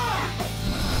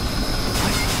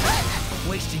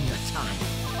 Wasting your time.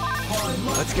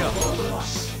 Let's go.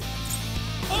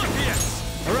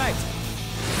 All right.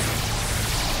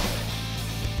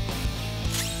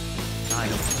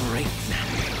 I'll break them.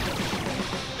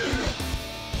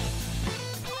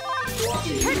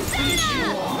 Persona!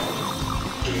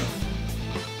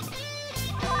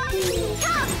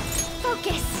 Come!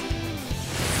 Focus!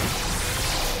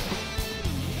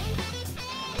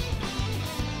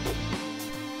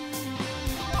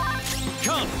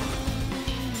 Come!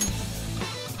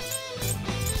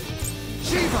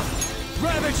 Shiva!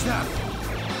 Ravage them!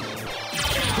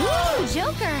 Ooh,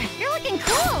 Joker! You're looking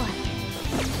cool!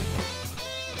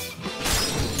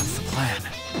 What's the plan?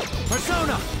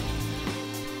 Persona!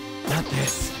 Not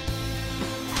this.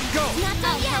 Go! Not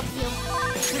done yet!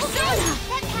 Persona!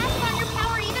 That passed on your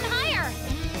power even higher!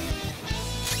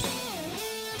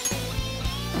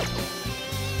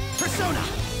 Persona!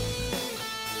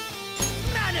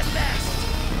 Manifest!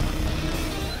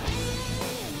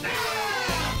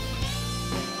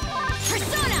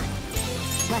 Persona!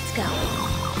 Let's go.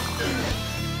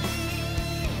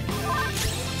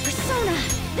 Persona!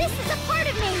 This is a part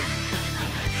of me!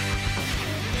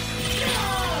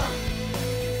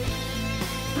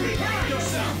 Prepare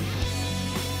yourself!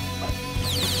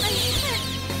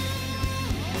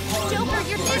 Joker,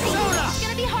 you're dizzy! It's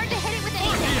gonna be hard to hit it with aim!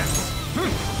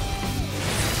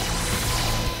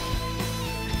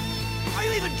 Are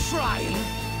you even trying?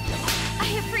 I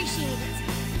appreciate it.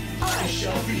 I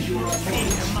shall be your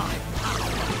opponent. My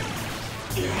power.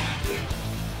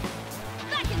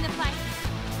 Back in the fight.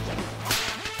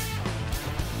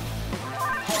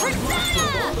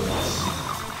 Persona!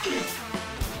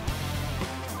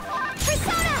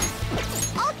 Persona!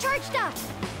 All charged up.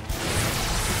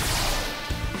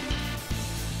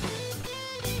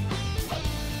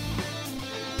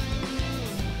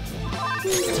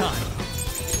 It's time.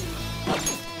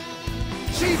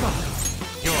 Shiva!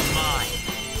 You're mine.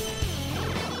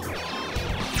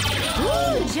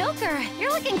 Ooh, Joker,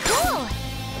 you're looking cool.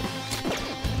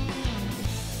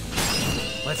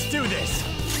 Let's do this.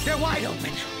 They're wide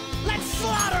open. Let's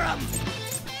slaughter them!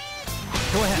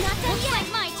 Go ahead. Not done yet.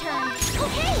 Like my turn.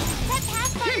 Okay, set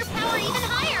Pathfinder power even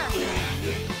higher.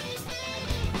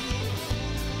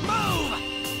 Move!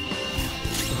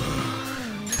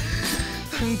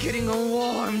 I'm getting a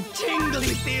warm,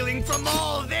 tingly feeling from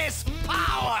all this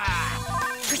power!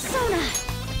 Persona.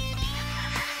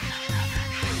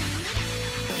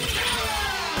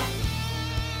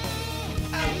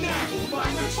 And now my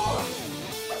return.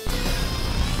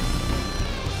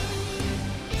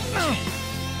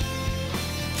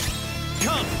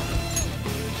 Come!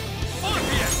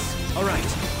 Orpheus! All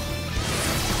right.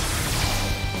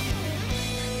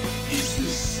 Is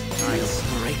this... I'll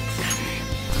break them.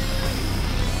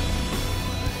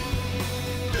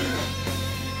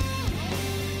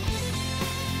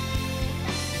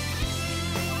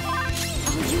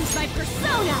 I'll use my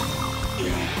persona.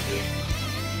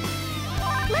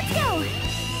 Let's go.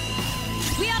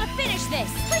 We ought to finish this.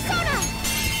 Persona!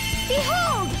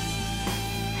 Behold!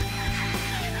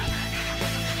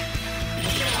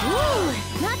 Ooh,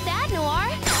 not bad, Noir.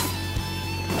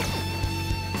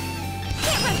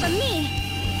 Can't run from me.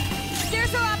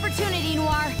 There's our opportunity,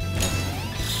 Noir.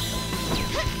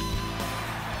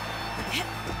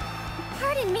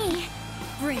 Pardon me.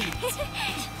 Great.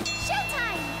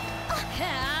 Showtime!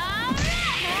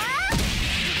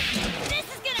 This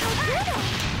is gonna hurt!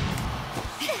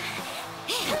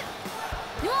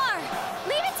 Noir,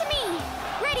 leave it to me.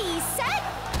 Ready, set?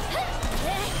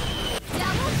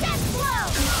 Double death blow!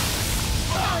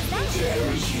 How is that?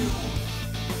 There is you.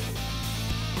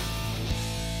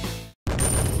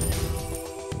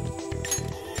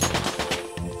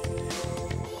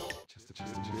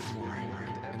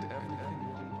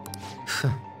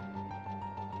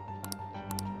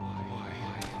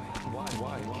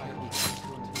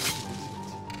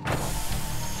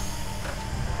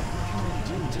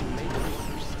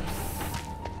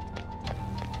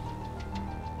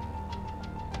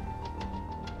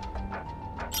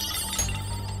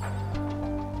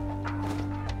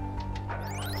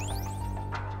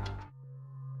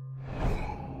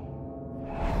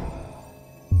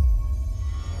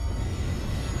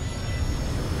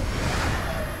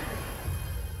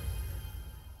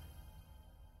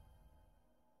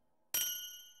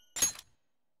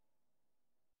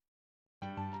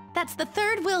 That's the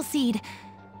third will seed.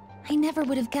 I never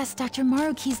would have guessed Dr.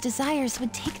 Maruki's desires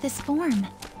would take this form.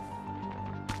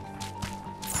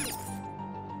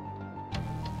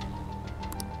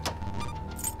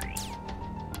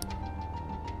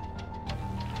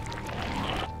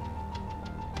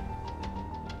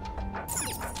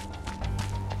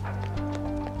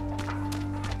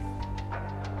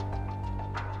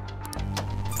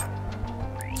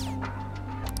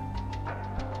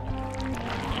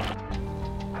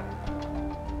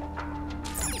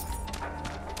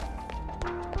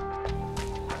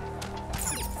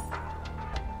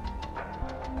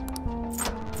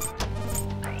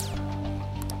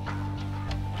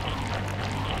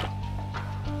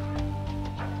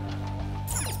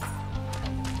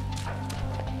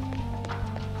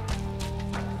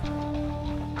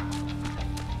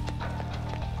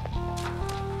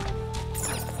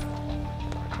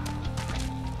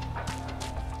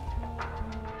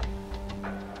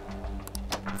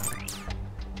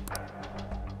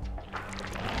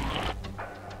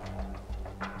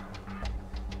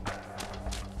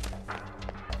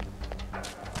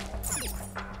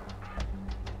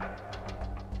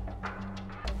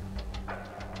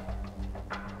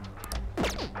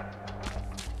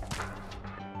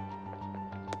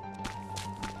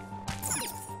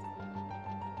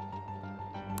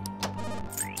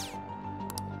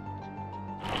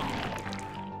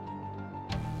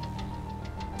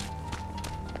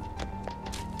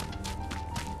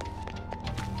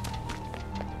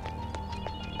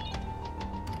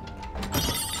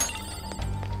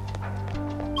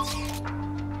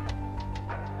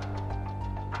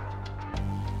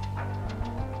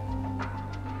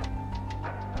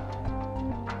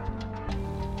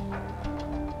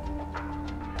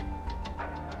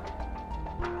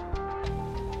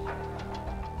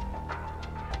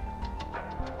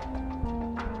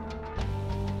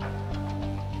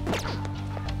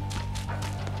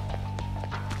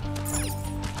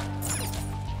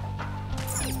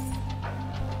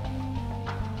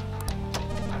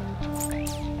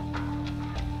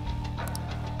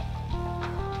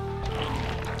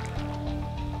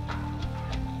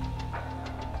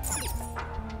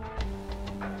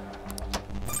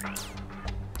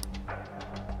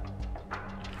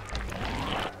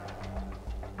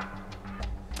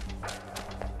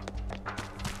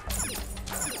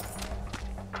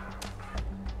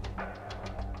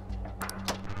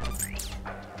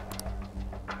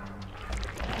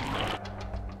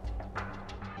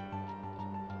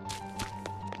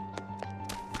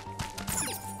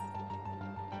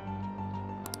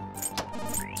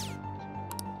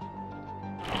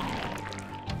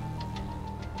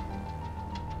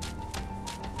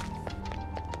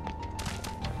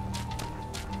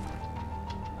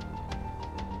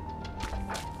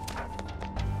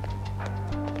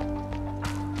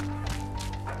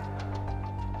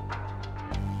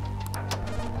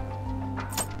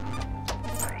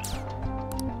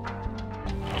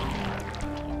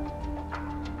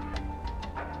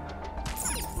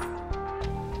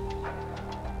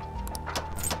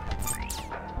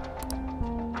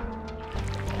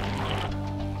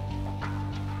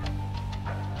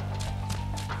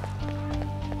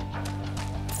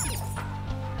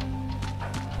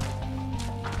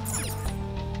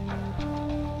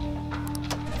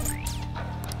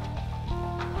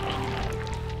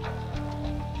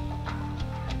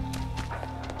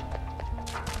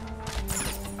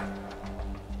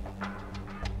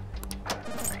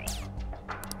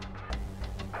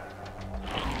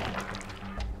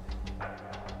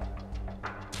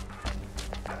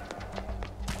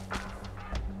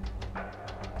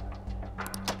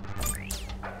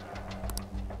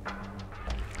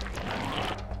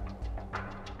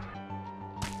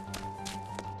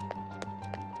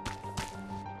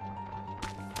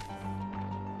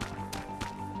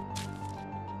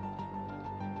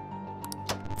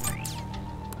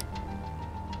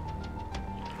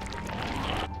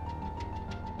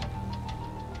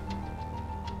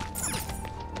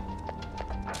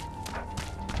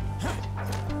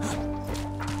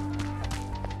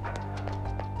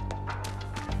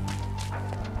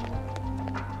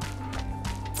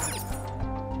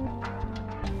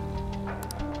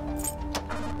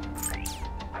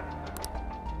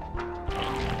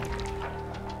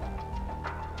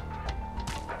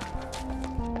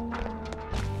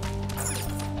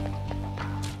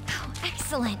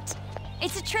 Excellent.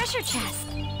 It's a treasure chest.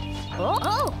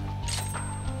 Oh!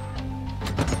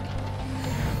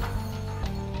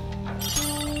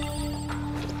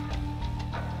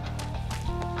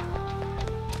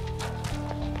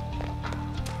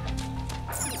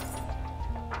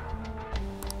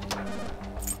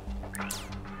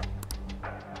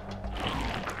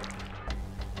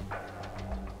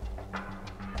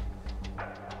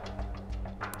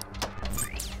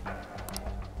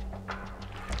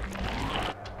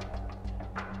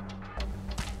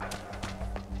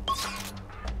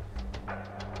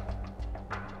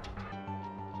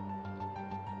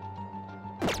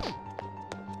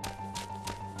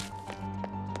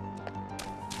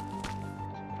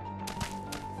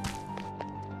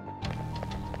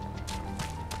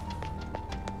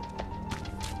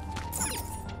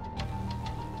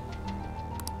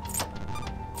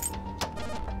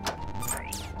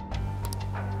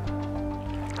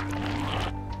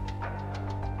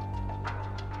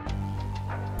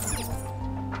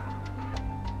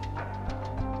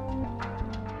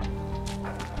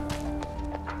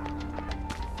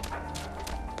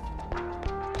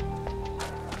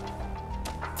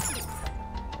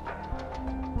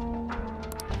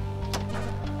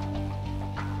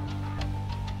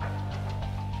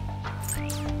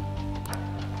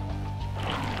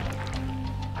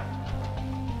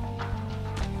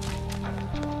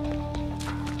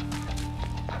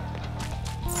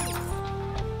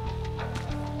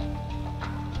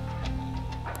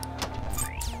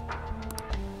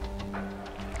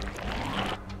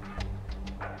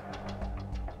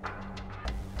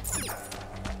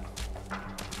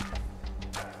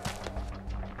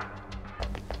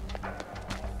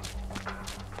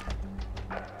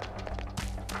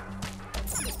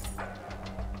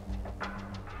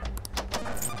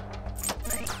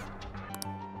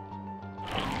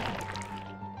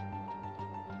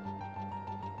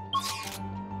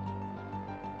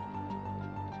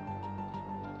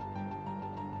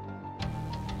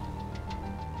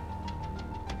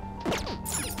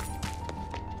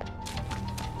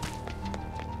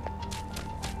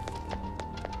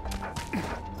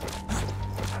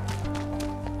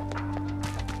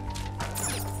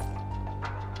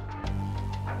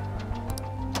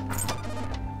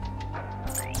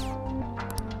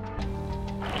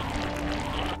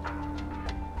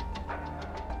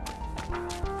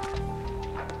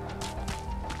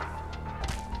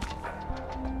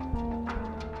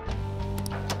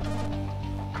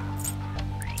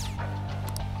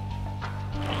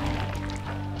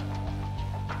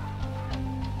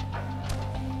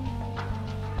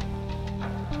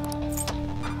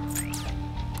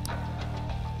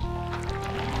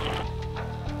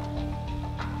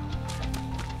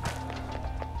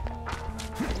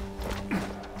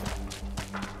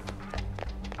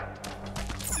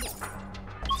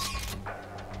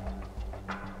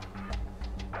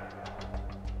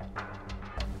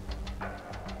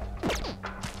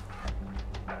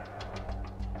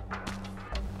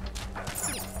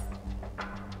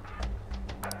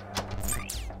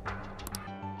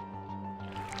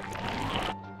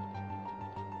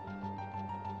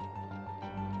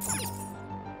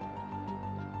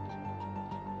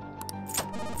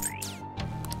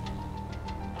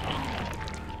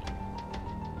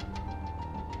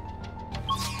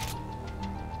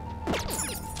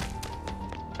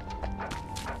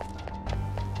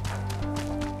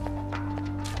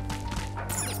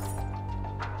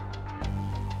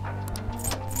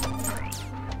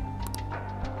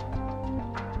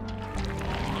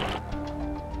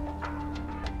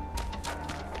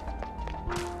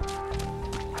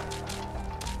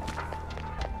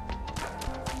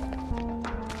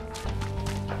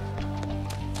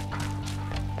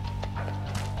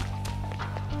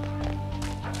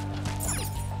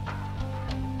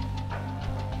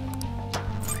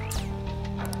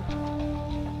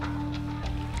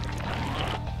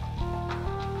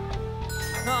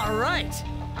 All right.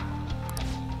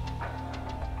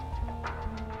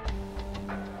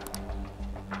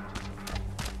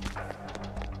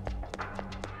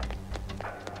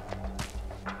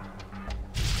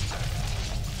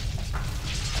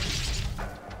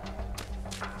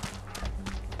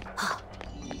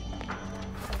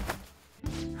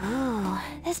 Oh,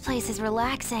 this place is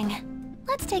relaxing.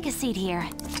 Let's take a seat here.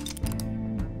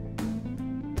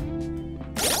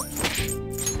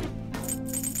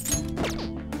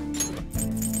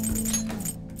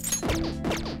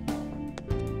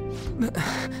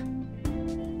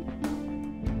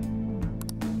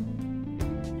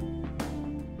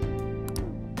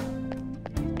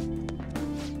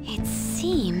 It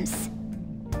seems...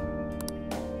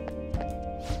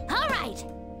 All right!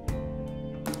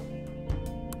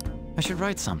 I should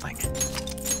write something.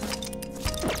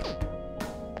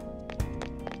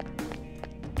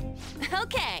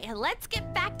 Okay, let's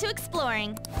get back to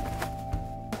exploring.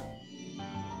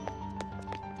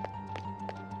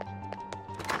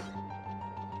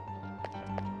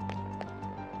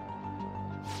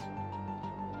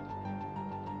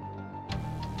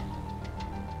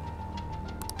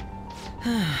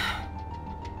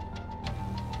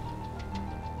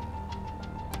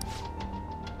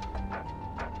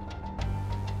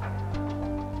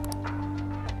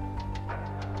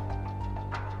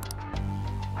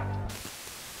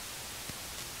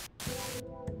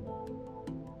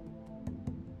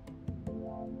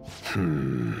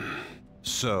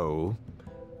 So,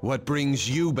 what brings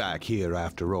you back here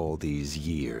after all these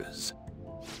years?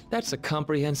 That's a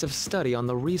comprehensive study on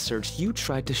the research you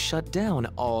tried to shut down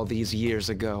all these years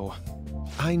ago.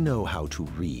 I know how to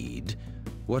read.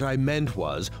 What I meant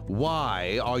was,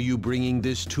 why are you bringing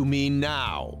this to me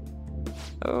now?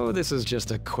 Oh, this is just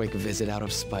a quick visit out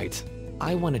of spite.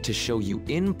 I wanted to show you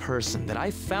in person that I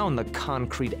found the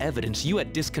concrete evidence you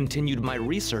had discontinued my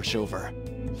research over.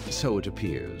 So it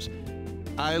appears.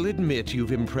 I'll admit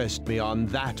you've impressed me on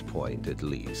that point, at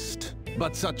least.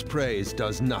 But such praise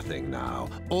does nothing now.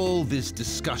 All this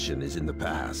discussion is in the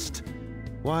past.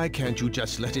 Why can't you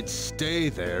just let it stay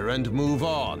there and move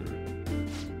on?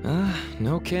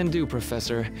 No can do,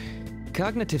 Professor.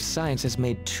 Cognitive science has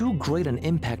made too great an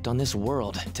impact on this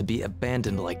world to be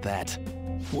abandoned like that.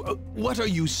 What are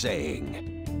you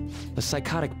saying? The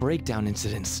psychotic breakdown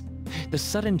incidents. The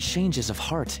sudden changes of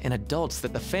heart in adults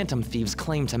that the Phantom Thieves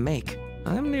claim to make.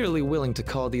 I'm nearly willing to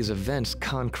call these events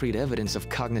concrete evidence of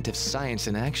cognitive science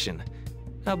in action.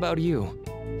 How about you?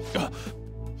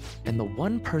 And the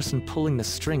one person pulling the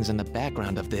strings in the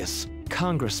background of this,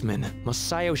 Congressman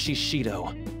Masayoshi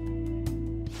Shido.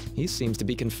 He seems to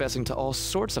be confessing to all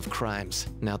sorts of crimes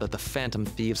now that the Phantom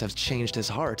Thieves have changed his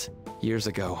heart. Years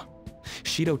ago,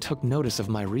 Shido took notice of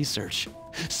my research,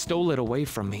 stole it away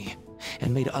from me,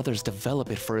 and made others develop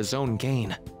it for his own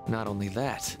gain. Not only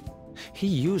that, he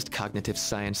used cognitive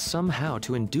science somehow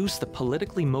to induce the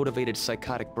politically motivated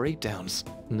psychotic breakdowns.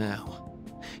 Now,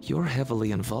 you're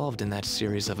heavily involved in that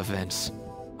series of events,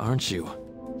 aren't you?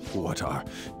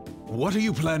 What are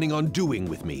you planning on doing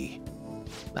with me?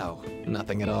 Oh,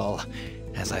 nothing at all.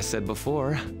 As I said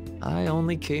before, I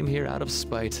only came here out of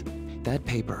spite. That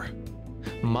paper,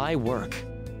 my work,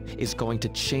 is going to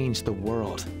change the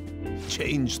world.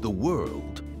 Change the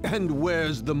world? And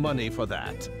where's the money for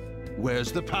that?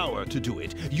 Where's the power to do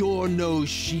it? You're no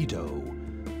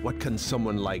Shido. What can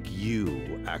someone like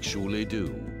you actually do?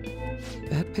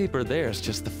 That paper there's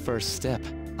just the first step.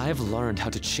 I've learned how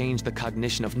to change the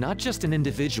cognition of not just an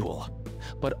individual,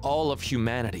 but all of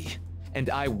humanity. And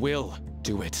I will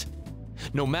do it.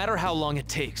 No matter how long it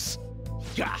takes.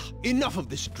 Gah! Enough of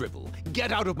this drivel.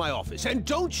 Get out of my office and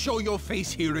don't show your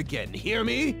face here again, hear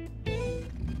me?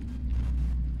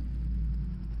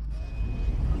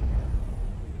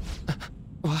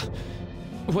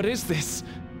 What is this?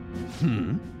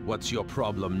 What's your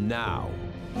problem now?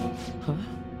 Huh?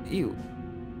 You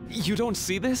don't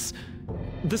see this?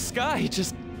 The sky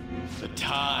just... The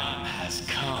time has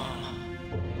come.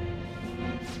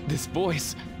 This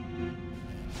voice...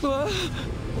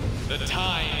 The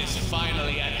time is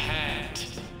finally at hand.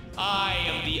 I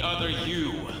am the other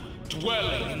you,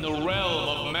 dwelling in the realm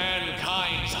of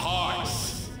mankind's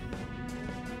hearts.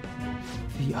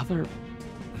 The other...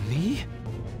 me?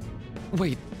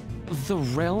 Wait, the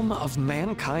realm of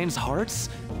mankind's hearts?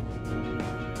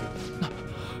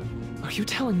 Are you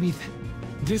telling me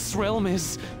that this realm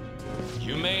is...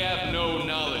 You may have no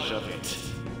knowledge of it,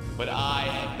 but I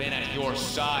have been at your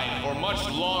side for much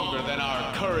longer than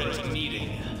our current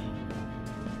meeting.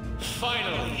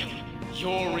 Finally,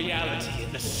 your reality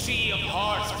and the sea of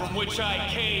hearts from which I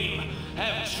came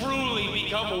have truly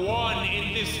become one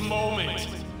in this moment.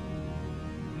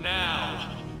 Now,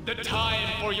 the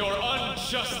time for your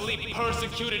unjustly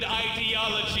persecuted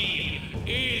ideology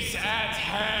is at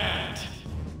hand.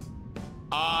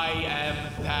 I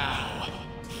am thou.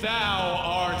 Thou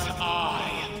art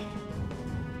I.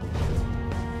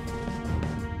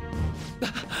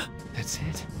 That's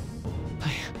it.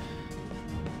 I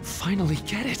finally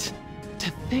get it.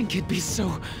 To think it'd be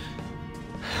so...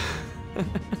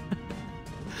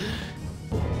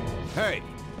 Hey,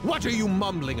 what are you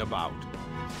mumbling about?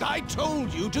 I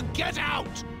told you to get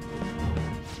out!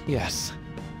 Yes.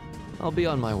 I'll be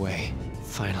on my way.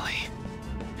 Finally.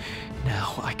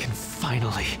 Now I can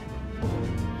finally...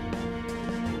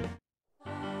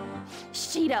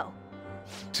 Shido.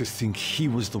 To think he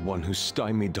was the one who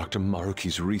stymied Dr.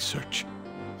 Maruki's research.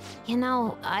 You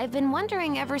know, I've been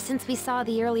wondering ever since we saw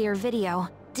the earlier video.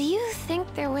 Do you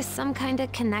think there was some kind of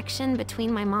connection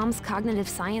between my mom's cognitive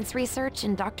science research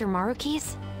and Dr.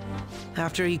 Maruki's?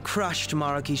 After he crushed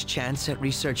Maruki's chance at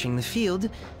researching the field,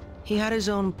 he had his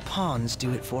own pawns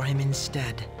do it for him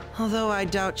instead. Although I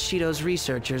doubt Shido's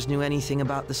researchers knew anything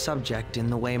about the subject in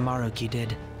the way Maruki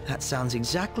did. That sounds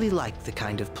exactly like the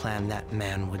kind of plan that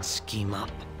man would scheme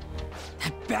up.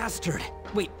 That bastard!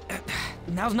 Wait,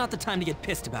 now's not the time to get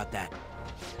pissed about that.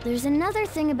 There's another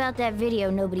thing about that video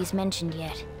nobody's mentioned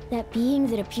yet. That being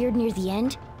that appeared near the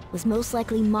end was most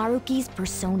likely Maruki's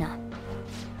persona.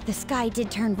 The sky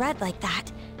did turn red like that.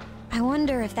 I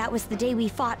wonder if that was the day we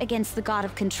fought against the God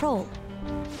of Control.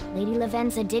 Lady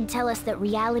Lavenza did tell us that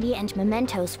reality and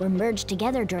Mementos were merged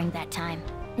together during that time.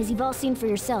 As you've all seen for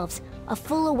yourselves, a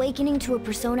full awakening to a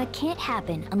persona can't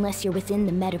happen unless you're within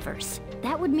the metaverse.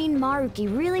 That would mean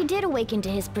Maruki really did awaken to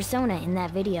his persona in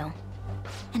that video.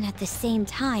 And at the same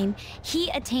time, he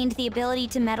attained the ability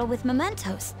to meddle with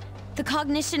Mementos, the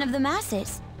cognition of the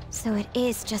masses. So it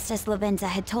is just as Lavenza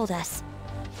had told us.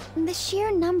 The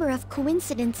sheer number of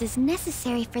coincidences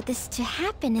necessary for this to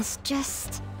happen is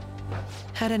just...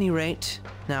 At any rate,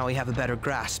 now we have a better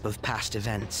grasp of past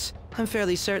events. I'm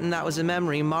fairly certain that was a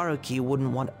memory Maruki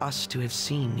wouldn't want us to have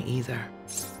seen either.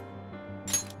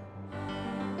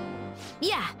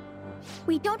 Yeah.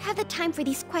 We don't have the time for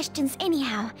these questions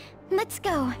anyhow. Let's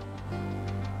go.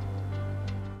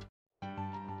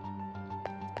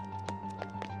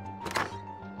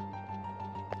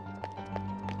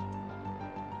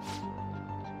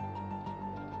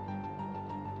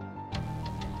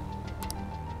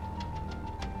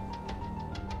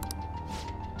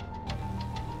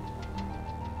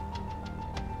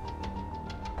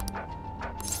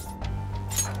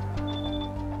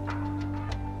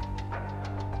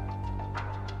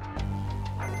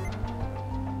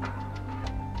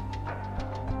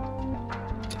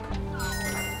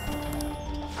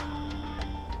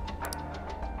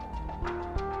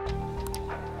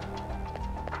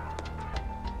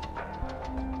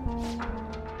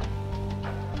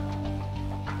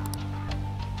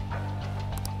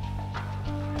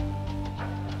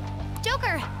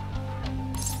 Joker!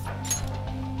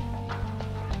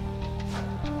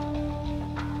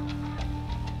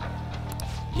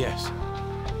 Yes.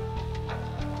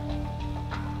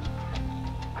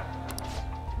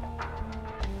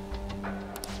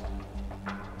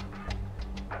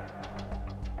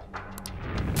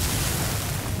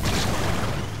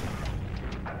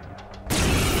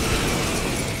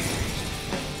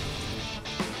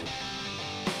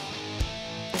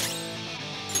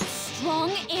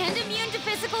 Strong and immune to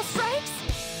physical strikes?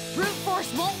 Brute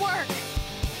force won't work!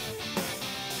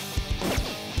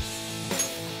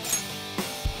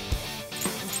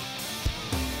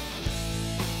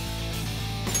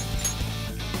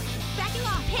 Backing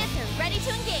off, Panther, ready to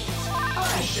engage!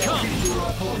 I shall be your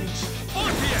opponent.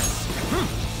 Orpheus!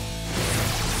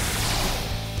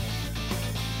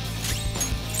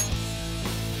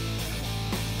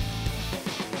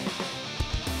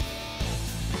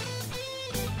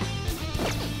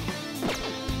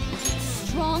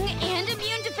 Strong and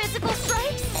immune to physical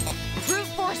strikes? Brute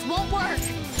force won't work!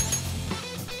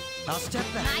 I'll step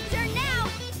back. My turn now!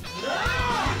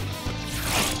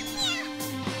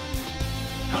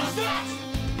 How's that?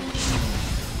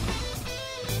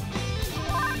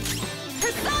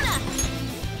 Persona!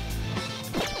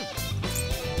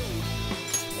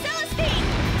 Celestine!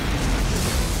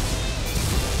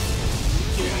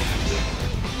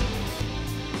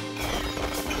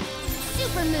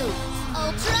 Super move!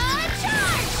 Ultra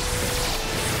charge!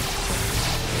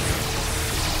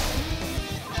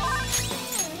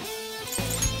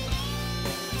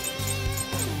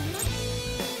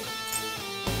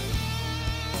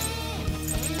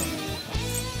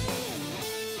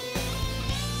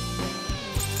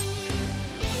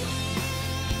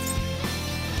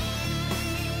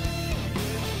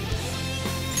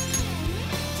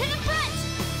 To the front!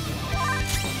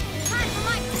 Time for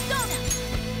my persona!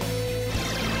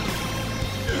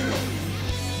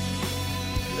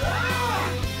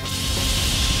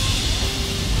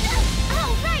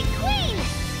 All right, Queen!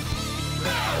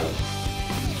 No!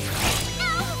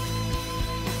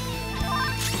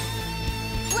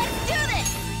 Let's do this!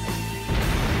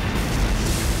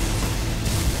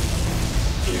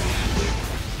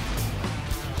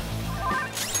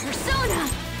 Persona!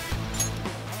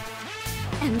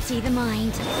 Empty the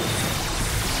mind.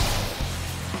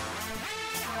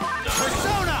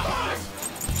 Persona!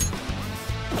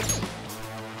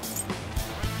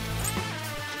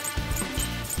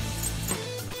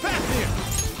 Fafnir!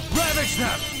 Ravage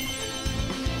them!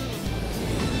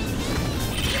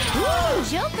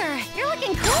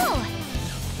 looking cool!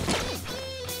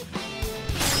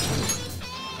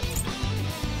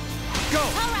 Go!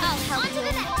 Alright, I'll help you. On to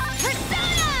the next!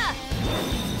 Persona!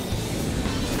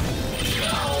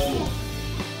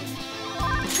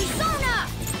 Persona!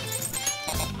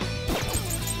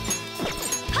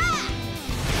 Ha!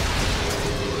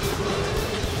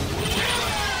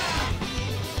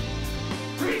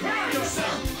 Prepare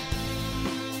yourself!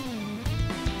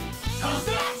 How's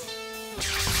that?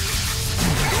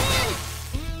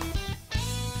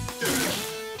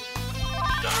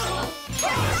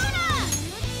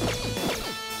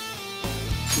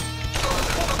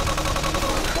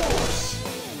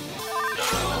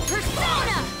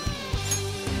 Persona!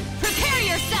 Prepare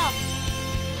yourself!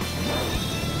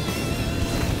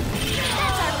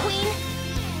 That's our queen!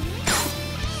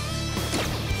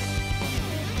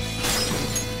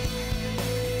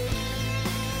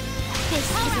 This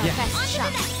is our best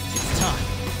shot. It's time.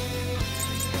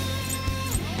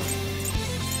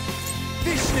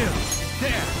 Vishnu!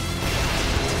 There!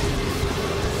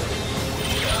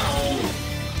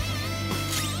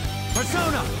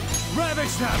 Persona!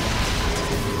 Ravage them!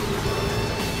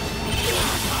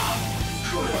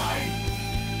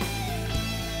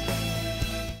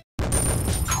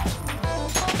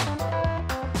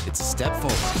 It's a step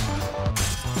forward.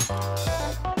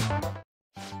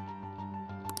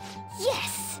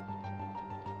 Yes!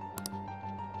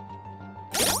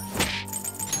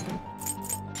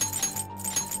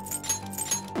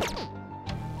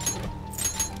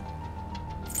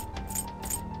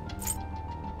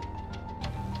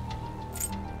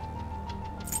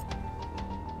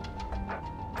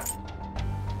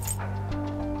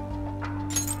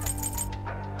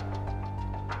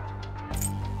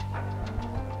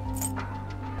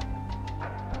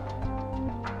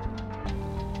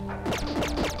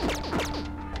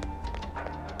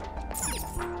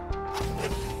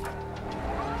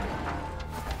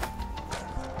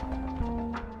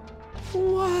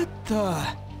 What the?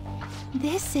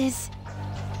 This is...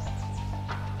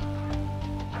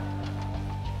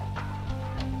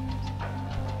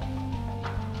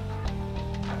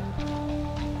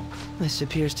 This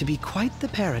appears to be quite the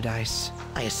paradise.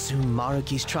 I assume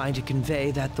Maruki's trying to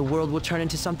convey that the world will turn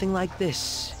into something like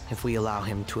this if we allow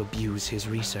him to abuse his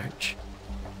research.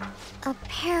 A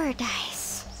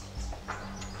paradise.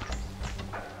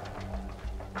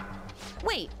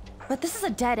 Wait, but this is a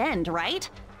dead end, right?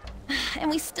 And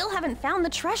we still haven't found the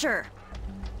treasure.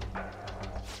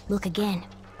 Look again.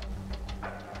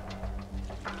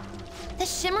 The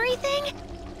shimmery thing?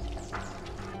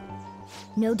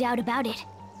 No doubt about it.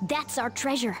 That's our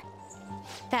treasure.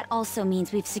 That also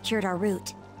means we've secured our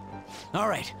route. All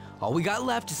right, all we got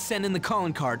left is send in the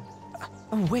calling card.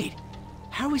 Oh, wait.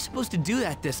 How are we supposed to do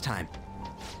that this time?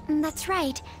 That's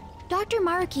right. Dr.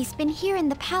 Maruki's been here in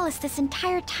the palace this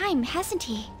entire time, hasn't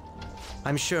he?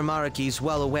 I'm sure Maruki's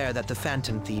well aware that the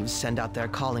Phantom Thieves send out their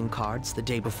calling cards the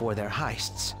day before their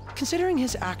heists. Considering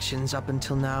his actions up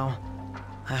until now,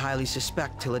 I highly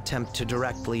suspect he'll attempt to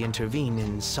directly intervene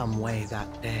in some way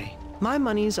that day. My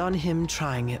money's on him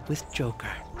trying it with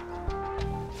Joker.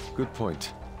 Good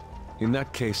point. In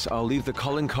that case, I'll leave the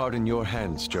calling card in your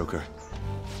hands, Joker.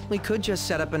 We could just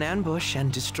set up an ambush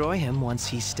and destroy him once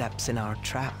he steps in our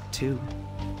trap, too.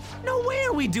 No way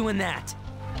are we doing that!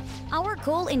 Our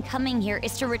goal in coming here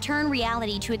is to return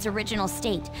reality to its original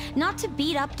state, not to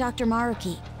beat up Dr.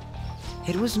 Maruki.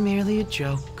 It was merely a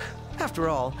joke. After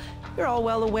all, you're all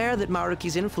well aware that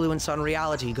Maruki's influence on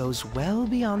reality goes well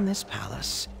beyond this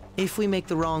palace. If we make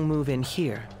the wrong move in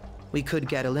here, we could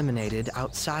get eliminated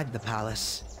outside the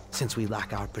palace, since we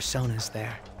lack our personas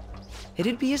there.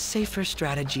 It'd be a safer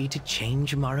strategy to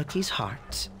change Maruki's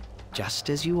heart, just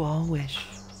as you all wish.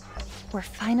 We're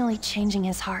finally changing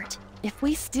his heart. If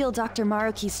we steal Dr.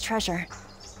 Maruki's treasure,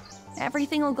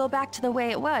 everything will go back to the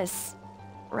way it was,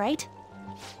 right?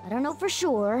 I don't know for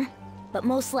sure, but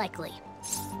most likely.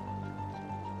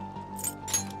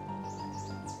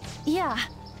 Yeah,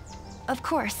 of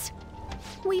course.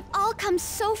 We've all come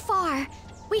so far.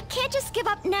 We can't just give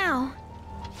up now.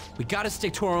 We gotta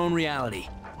stick to our own reality.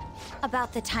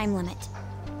 About the time limit.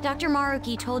 Dr.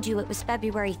 Maruki told you it was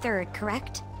February 3rd,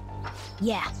 correct?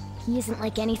 Yeah, he isn't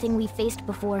like anything we've faced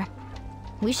before.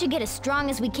 We should get as strong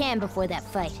as we can before that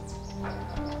fight.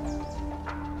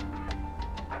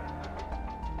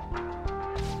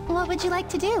 What would you like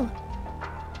to do?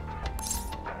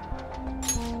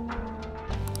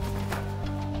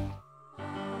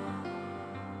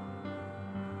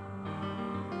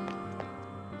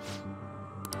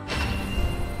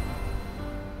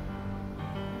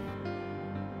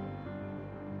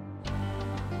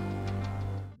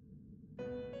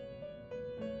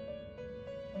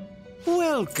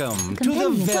 Welcome to the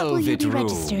Compendium, what will you Velvet be Room.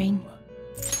 registering?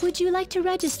 Would you like to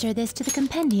register this to the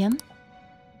compendium?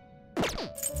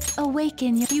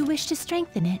 Awaken if you wish to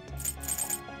strengthen it.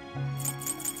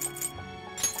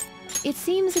 It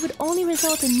seems it would only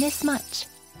result in this much.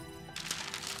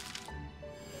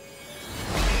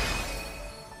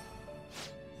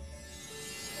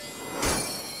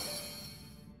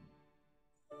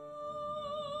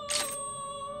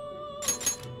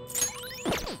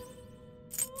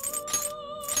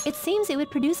 It seems it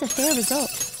would produce a fair result.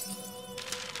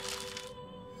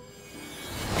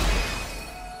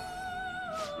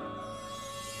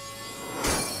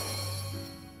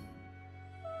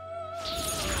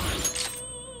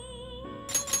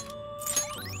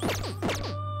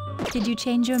 Did you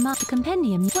change your mind?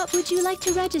 Compendium? What would you like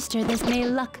to register this? May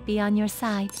luck be on your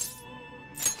side.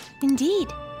 Indeed.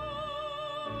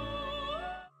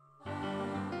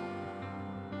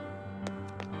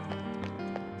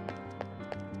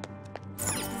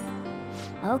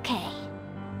 Okay.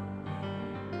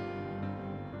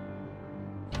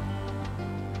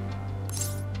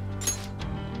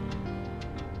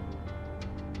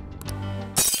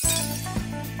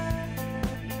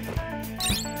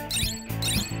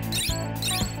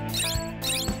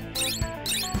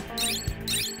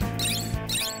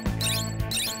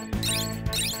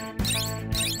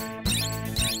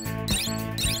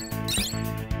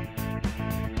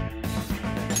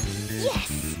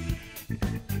 Yes!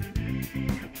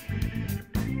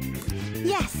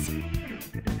 Yes!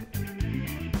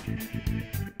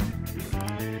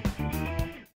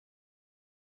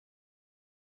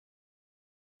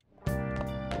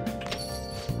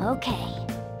 Okay.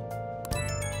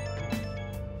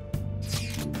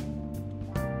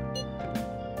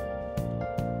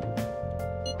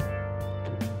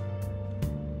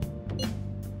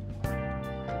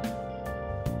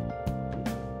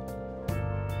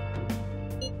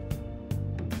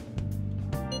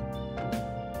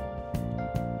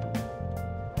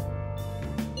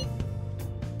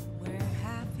 Where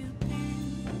have you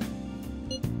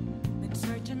been? Been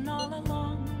searching all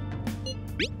along,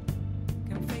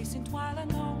 confessing while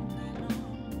alone and on,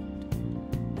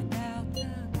 without a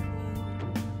clue,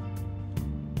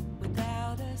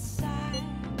 without a sign,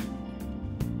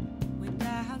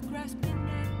 without grasping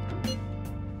it.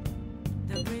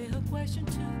 The real question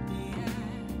to be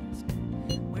asked: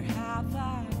 where have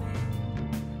I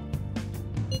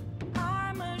been?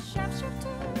 I'm a sharpshooter.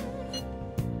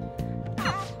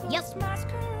 Yep.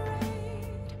 Masquerade,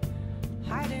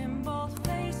 hiding both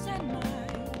face and mind.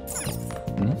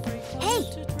 Hey!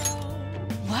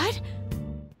 What?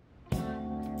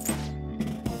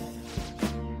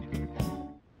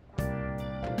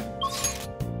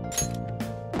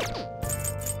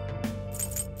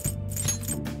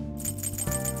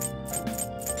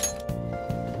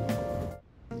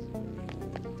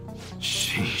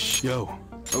 Sheesh. Yo,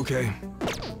 okay.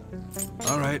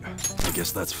 Alright, I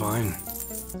guess that's fine.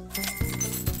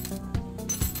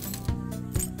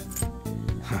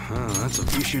 That's a...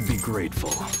 You should be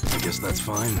grateful. I guess that's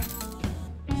fine.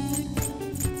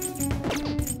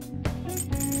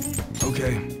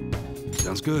 Okay,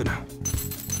 sounds good.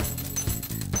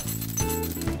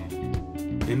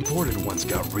 Imported ones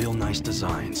got real nice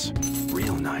designs.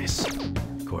 Real nice.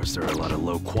 Of course, there are a lot of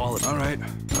low quality...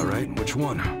 Alright, which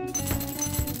one?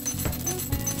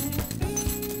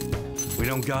 We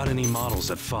don't got any models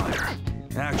that fire.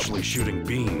 Actually, shooting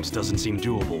beams doesn't seem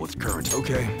doable with current.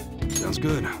 Okay, sounds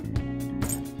good.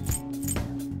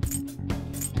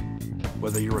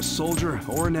 Whether you're a soldier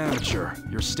or an amateur,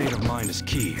 your state of mind is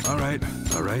key. Alright,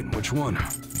 which one?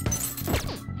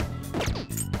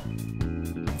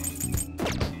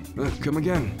 Come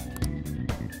again.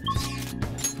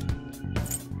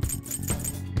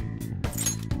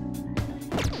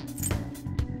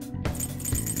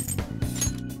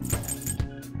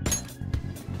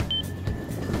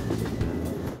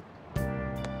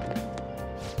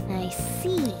 I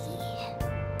see.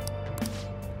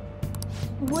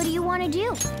 What do you want to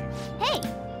do? Hey!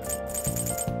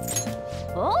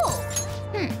 Oh!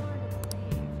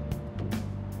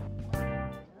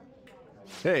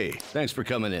 Hey, thanks for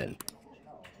coming in.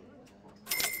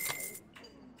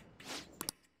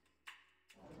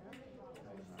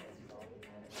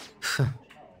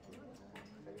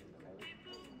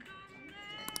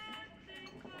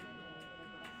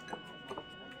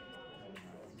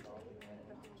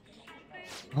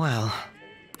 Well...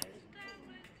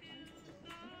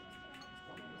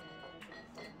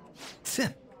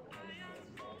 Sim.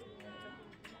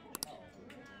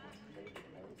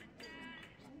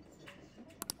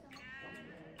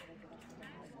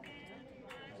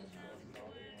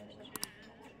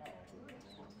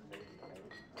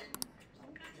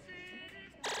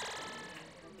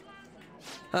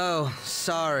 Oh,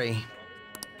 sorry.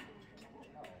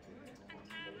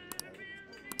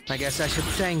 I guess I should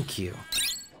thank you.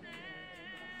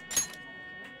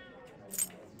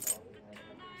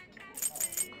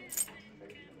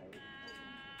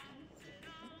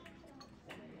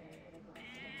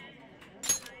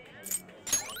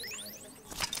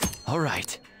 All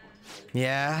right.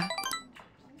 Yeah?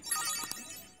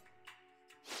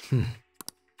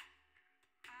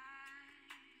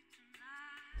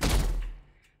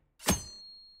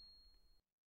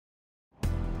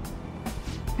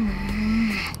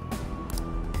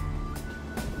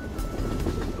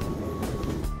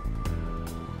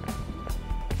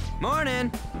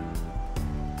 Morning!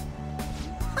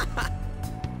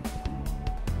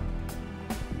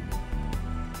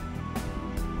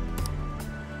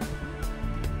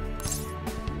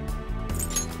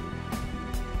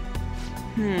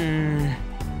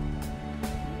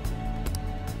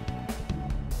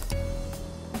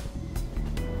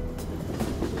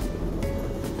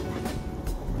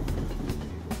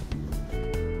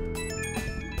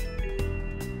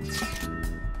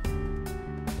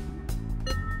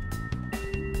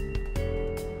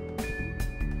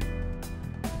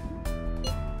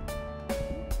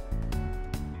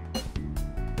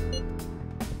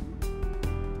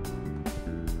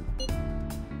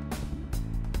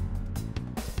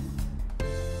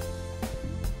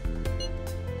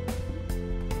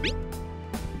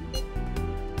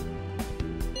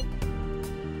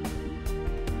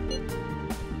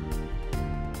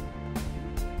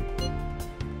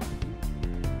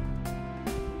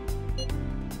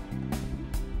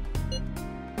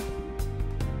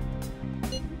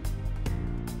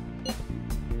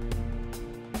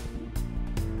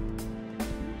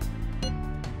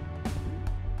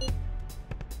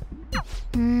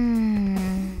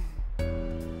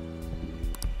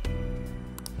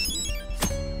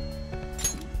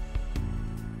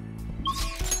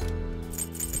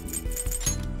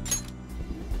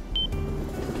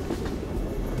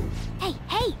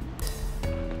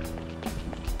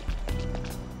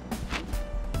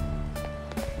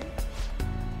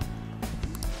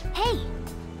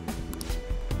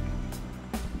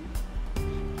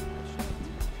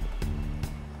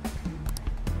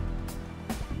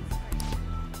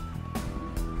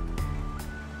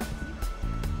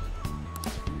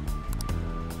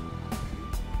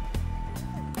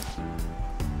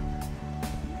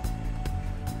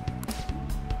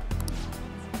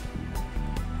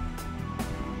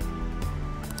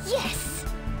 Yes!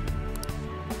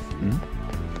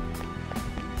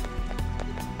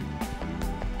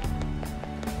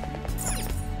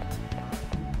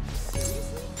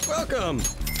 Welcome!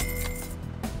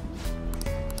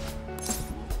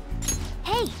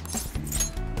 Hey!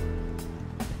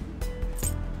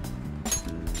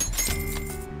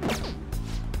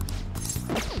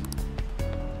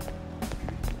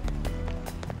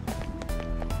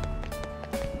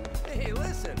 Hey,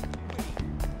 listen!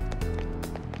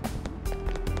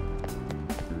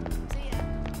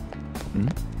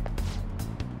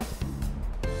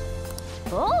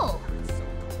 Oh!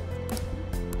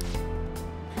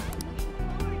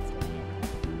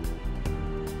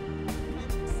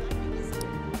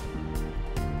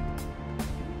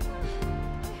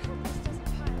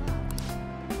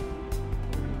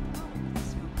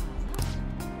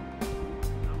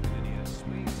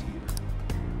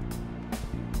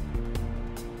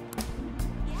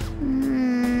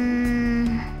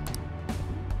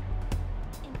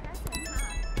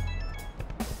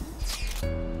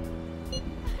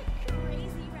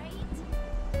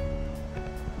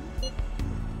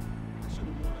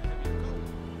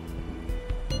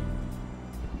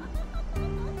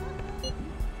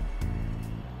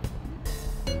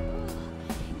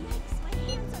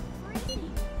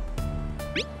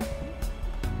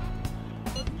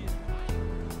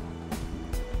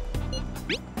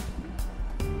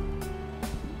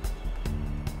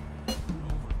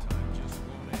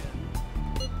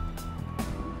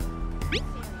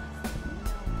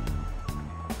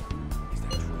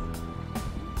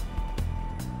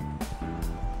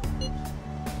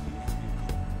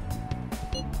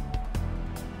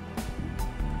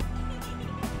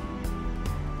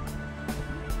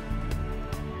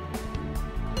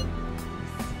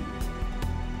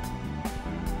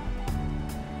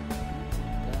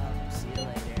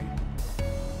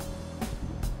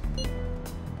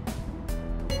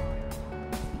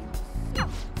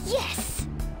 Yes!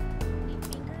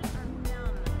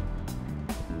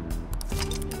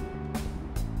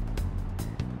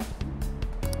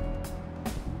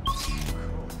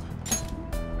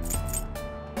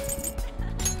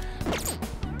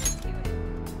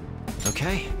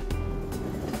 Okay.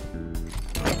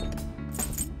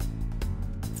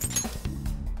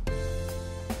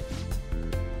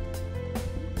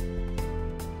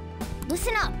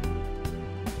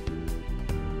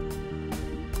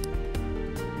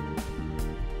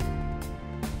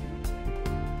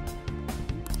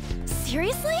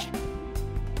 Seriously?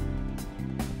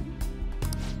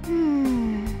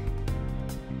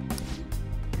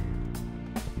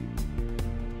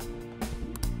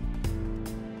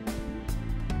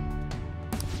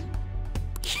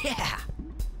 Yeah!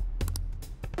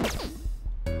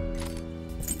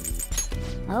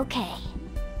 Okay.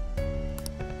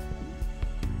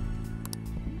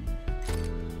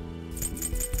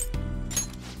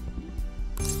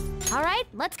 All right,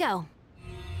 let's go.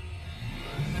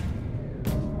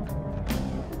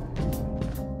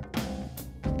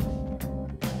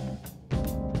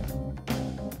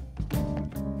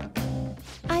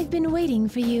 I've been waiting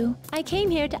for you. I came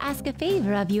here to ask a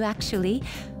favor of you, actually.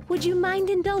 Would you mind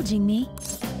indulging me?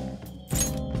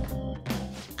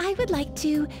 I would like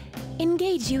to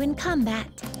engage you in combat.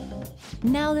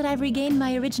 Now that I've regained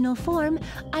my original form,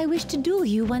 I wish to duel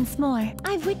you once more.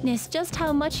 I've witnessed just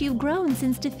how much you've grown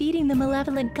since defeating the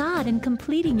malevolent god and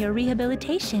completing your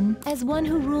rehabilitation. As one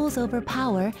who rules over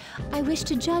power, I wish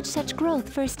to judge such growth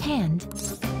firsthand.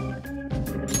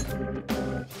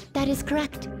 That is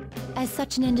correct. As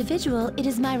such an individual, it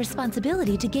is my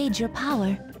responsibility to gauge your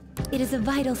power. It is a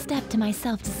vital step to my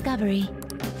self-discovery.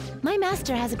 My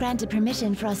master has granted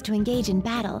permission for us to engage in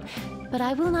battle, but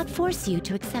I will not force you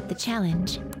to accept the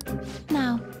challenge.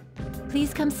 Now,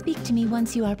 please come speak to me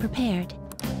once you are prepared.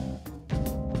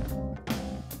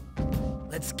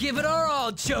 Let's give it our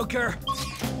all, Joker!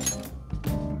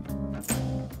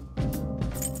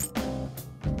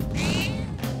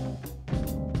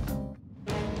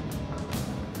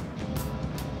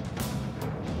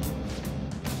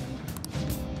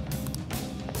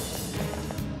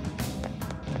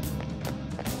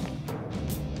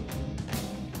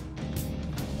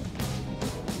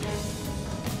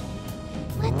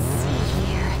 Let's see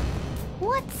here.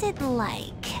 What's it like?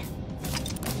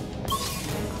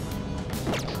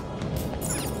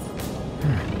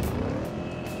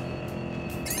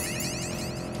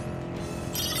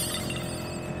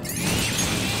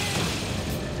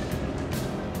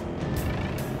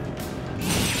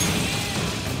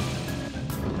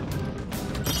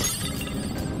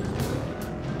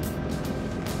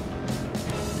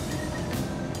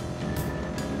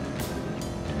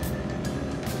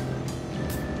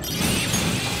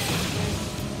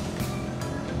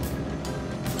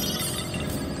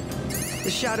 The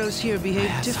shadows here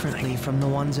behave differently from the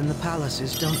ones in the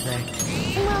palaces, don't they?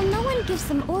 Well, no one gives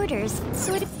them orders,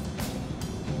 so it...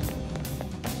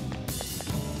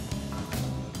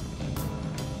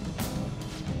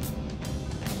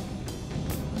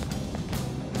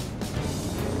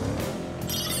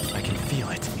 I can feel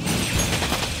it.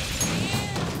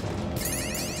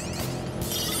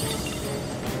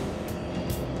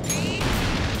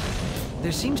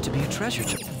 There seems to be a treasure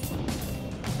chest.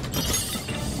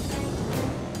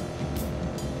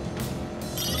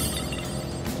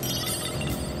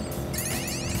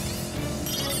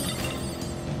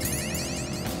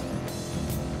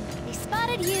 They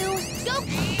spotted you! Go!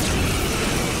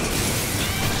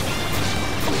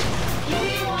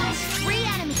 Three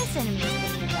enemies. This enemy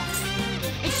is the best.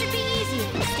 It should be easy if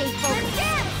you stay focused.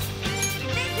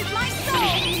 This is my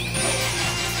soul!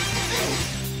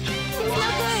 It's no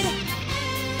good!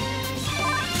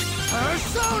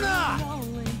 Persona!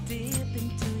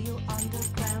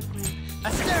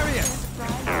 Asterius!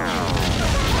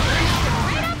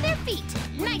 Right off their feet!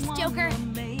 Nice, Joker!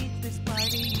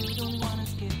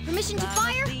 Permission to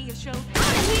fire? Out of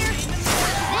here!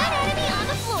 That enemy on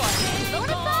the floor!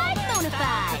 Bonafide,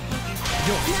 bonafide!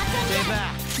 Not done yet!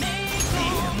 back!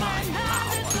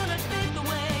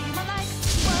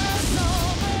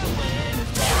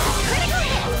 Critical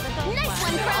hit! Nice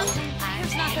one, Crow!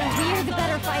 Fire's not gonna we're the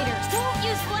better fighters! Don't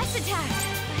use bless attacks!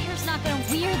 Fire's not gonna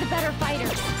we're the better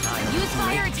fighters! Use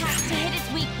fire attacks to hit its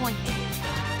weak point!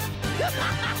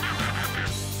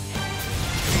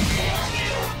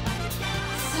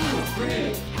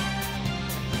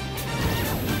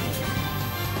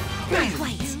 Not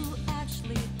quite! Ooh,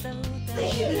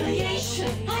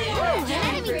 an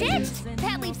enemy ditched!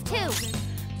 That leaves two!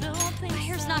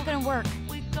 Fire's not gonna work.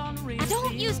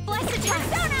 Don't use bless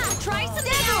attacks! Try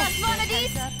something else,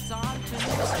 Monades!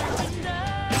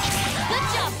 Good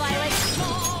job, Violet!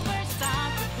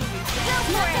 Go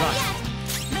for it! Yet!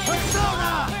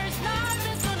 Persona!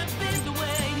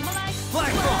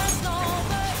 Blackball!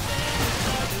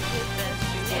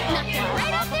 Knocked them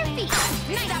right off their feet!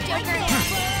 Nice, Joker!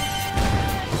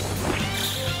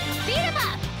 Beat him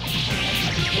up!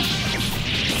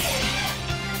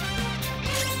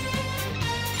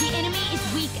 The enemy is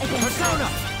weak against Persona!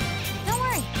 us. Don't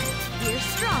worry, we're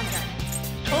stronger.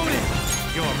 Own it!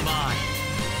 You're mine!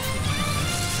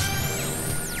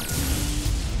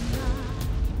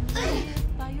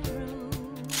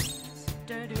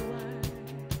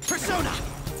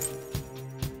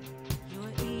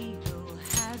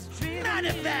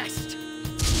 best!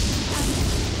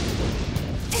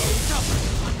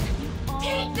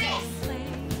 Take this!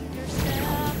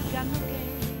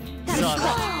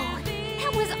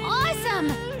 That was awesome!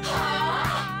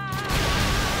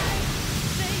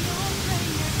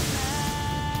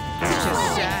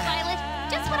 Just sad. Violet,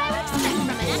 just what I would expect from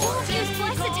an animal. Use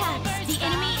bless attacks. The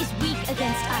enemy is weak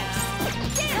against ice.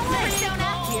 Don't worry, Persona.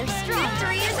 We're strong.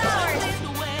 Victory is ours.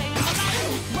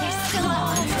 We're still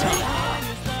on.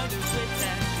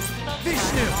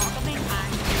 Vishnu!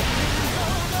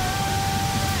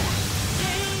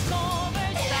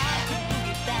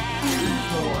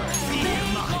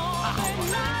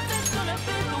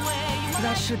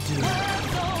 That should do it.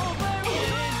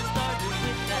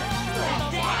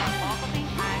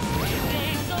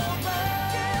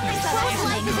 Crow's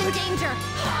life is in danger.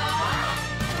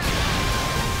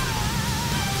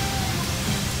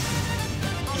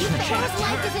 Crow's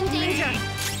life is in danger.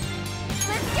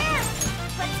 Let's dance.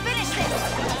 Let's finish this.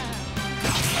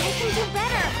 I can do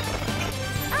better.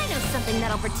 I know something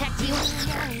that'll protect you.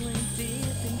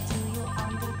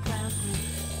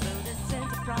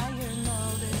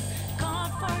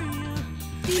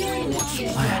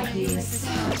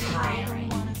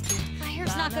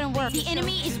 Fire's not gonna work. The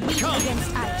enemy is weak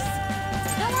against ice.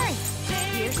 Don't worry,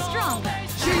 we're stronger.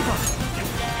 Shiva!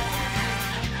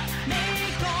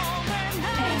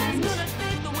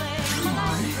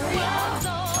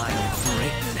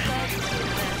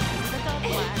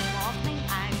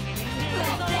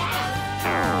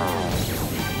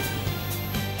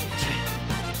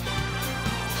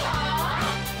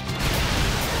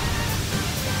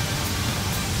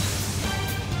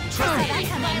 I'll break that. That's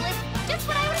Violet. Just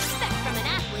what I would expect from an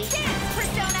athlete. Dance,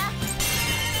 Persona!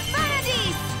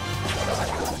 Vanadis!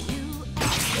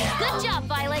 Good job,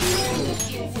 Violet.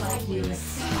 It's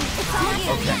all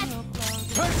you yet.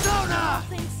 Persona!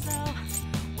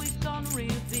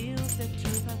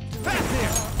 Back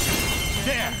there!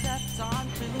 There! Nice!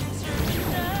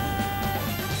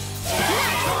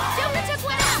 Joker took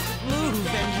one out! Move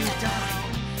and you die.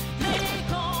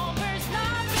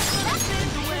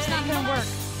 It's not gonna work.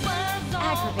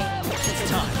 Aggravating. It's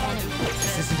time.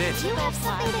 This isn't it. Do you have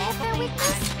something to hit their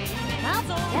weakness? Well,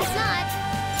 guess not.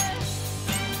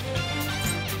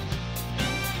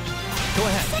 Go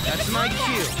ahead. That's my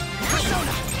cue.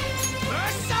 Persona!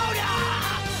 Persona!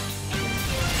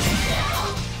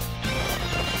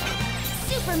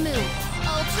 Super move.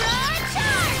 Ultra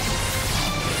charge!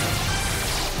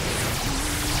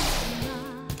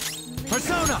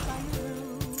 Persona!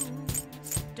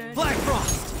 Black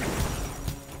Frost!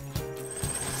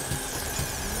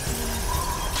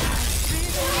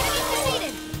 Enemy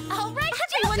defeated! All right,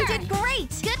 everyone did great!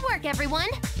 Good work, everyone!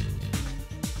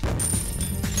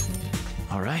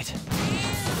 All right.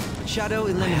 Shadow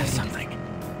eliminated something.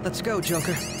 Let's go,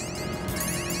 Joker.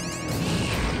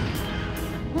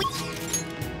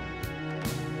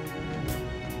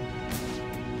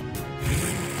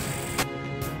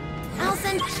 I'll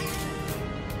send...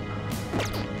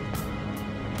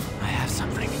 I have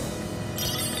something.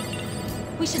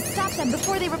 We should stop them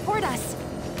before they report us.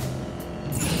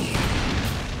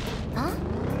 Huh?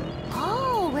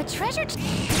 Oh, a treasure...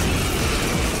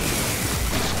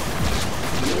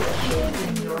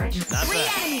 Three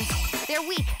enemies! They're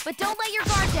weak, but don't let your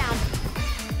guard down.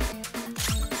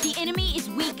 The enemy is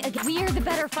weak again. We're the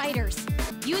better fighters.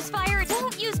 Use fire.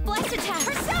 Don't use bless attack.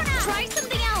 Persona! Try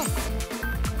something else.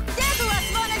 Dazzle us,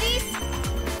 Vanadis!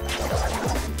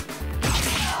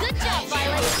 Good job,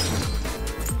 Violet.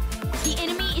 The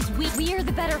enemy is weak. We're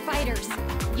the better fighters.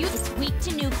 Use weak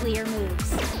to nuclear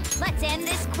moves. Let's end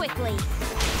this quickly.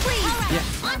 Please! All right,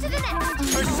 on to the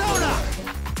next. Persona!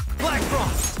 Black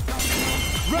Frost!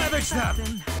 Ravage them!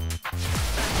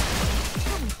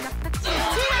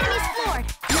 Two enemies floored.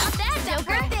 Not bad,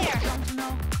 Joker. There.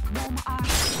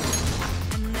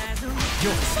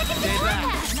 Yours. Second Stay to back.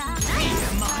 pass. Nice.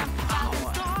 My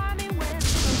power.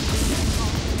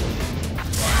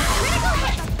 Critical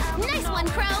hit. Nice one,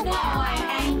 Crow.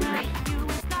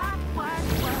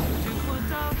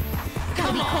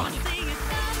 Gotta be quick.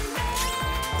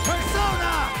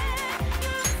 Persona!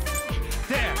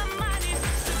 There!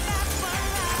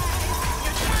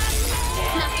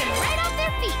 Knocked them right off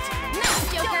their feet. Nice,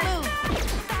 Joker.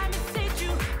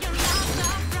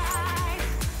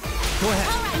 Go ahead.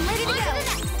 All right, ready to go.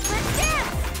 Let's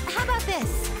dance. How about this?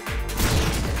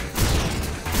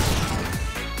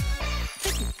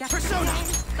 Persona!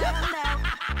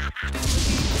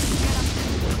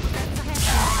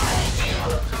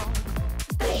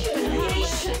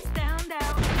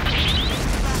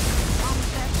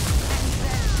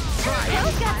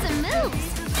 Crow's got some moves.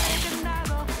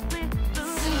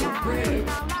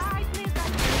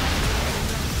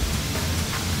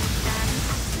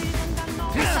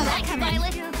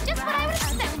 Violet. Just what I would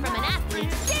expect from an athlete.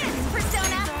 Dance,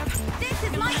 Persona! This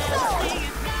is my soul!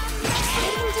 I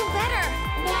can do better!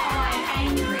 Now I'm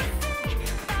angry.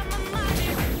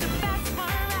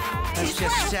 That's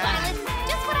just sad. Violet.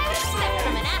 Just what I would expect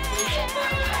from an athlete.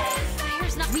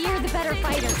 Fire's not. We are the better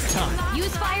fighters.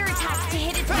 Use fire attacks to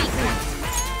hit its weakness.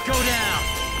 Go down!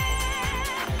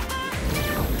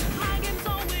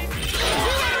 Two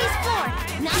enemies forward.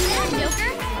 Not bad,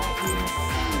 Joker.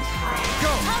 Go!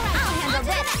 I'll handle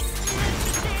this.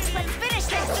 Let's finish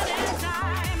this.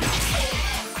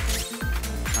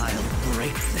 I'll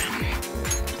break them.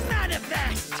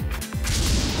 Manifest!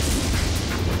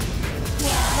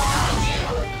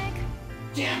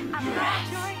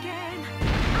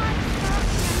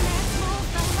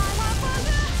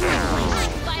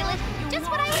 Violet, just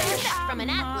what I would expect from an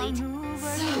athlete.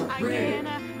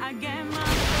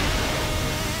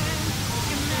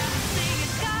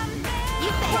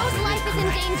 Crow's life is in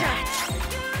danger.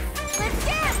 Let's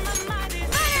dance!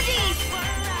 Fire beast!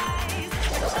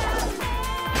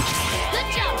 Good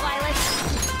job, Violet.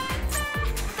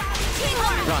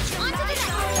 Teamwork! Gotcha. On to the next.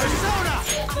 Persona!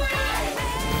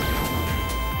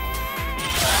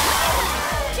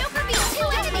 Joker beat two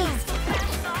enemies.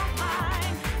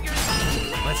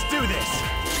 Let's do this!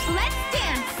 Let's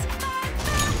dance!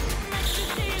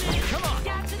 Come on!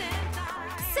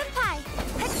 Senpai!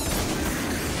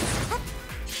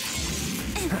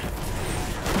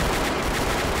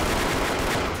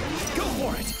 Go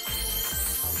for it!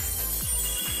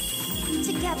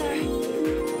 Together.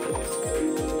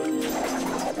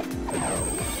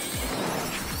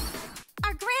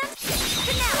 Our grand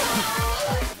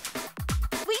finale!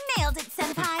 We nailed it,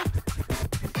 Senpai!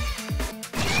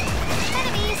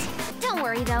 Enemies! Don't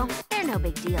worry, though. They're no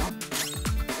big deal.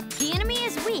 The enemy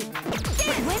is weak.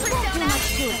 Wind won't do much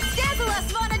to it. Dazzle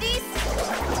us, Monades!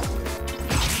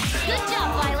 Good job,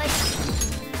 Violet.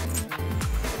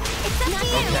 It's up to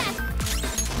you! Yet.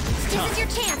 This is your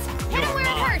chance. Hit him where it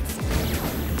hurts.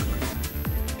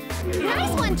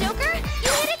 Nice one, Joker.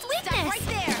 You hit its weakness. Stop right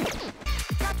there!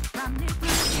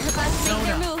 You're about to make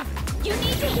their move. You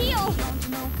need to heal.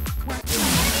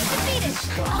 Enemy's defeated.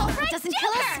 All right, Doesn't Joker.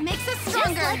 kill us, makes us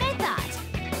stronger! Just like I thought.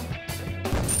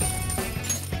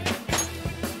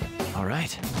 All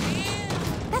right.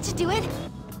 That should do it!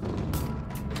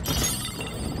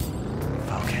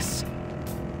 Focus.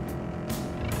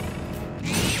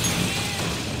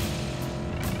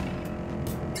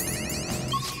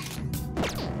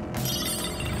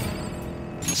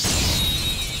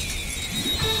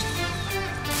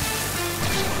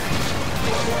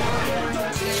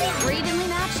 Great evenly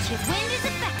matched. His wind is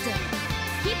effective.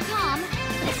 Keep calm.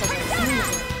 This will go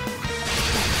smoothly.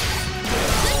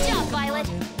 Good job, Violet.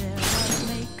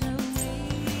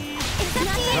 It's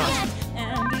not dead yet.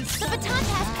 The baton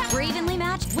pass. We're evenly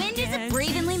matched. Wind is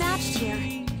evenly matched here.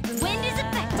 Wind is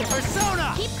effective.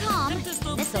 Persona! Keep calm. This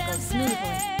will go smoothly.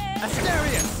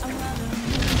 Asterius!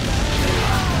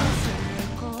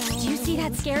 Do you see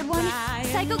that scared one?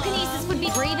 Psychokinesis would be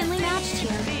evenly matched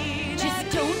here. Just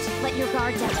don't let your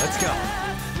guard down. Let's go.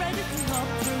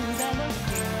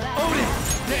 Odin!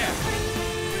 There!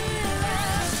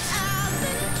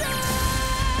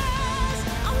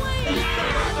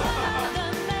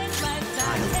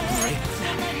 I'll break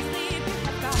them.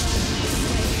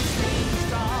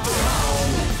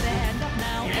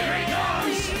 Here he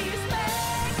goes!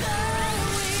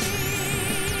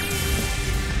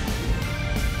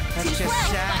 That's just Well,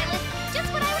 sad. Violet, just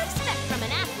what I would expect from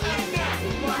an athlete.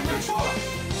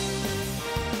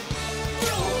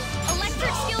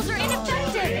 Electric skills are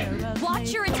ineffective. Watch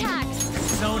your attacks.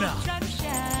 Sona!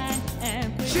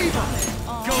 Shiva!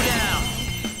 Go down!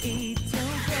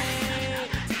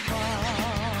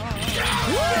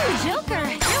 Woo, Joker,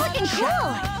 you're looking cool.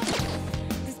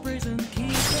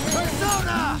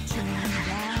 Persona!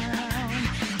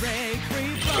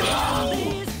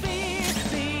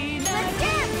 Let's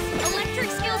dance. Electric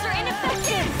skills are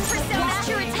ineffective. Persona, watch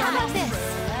your attacks. How about this?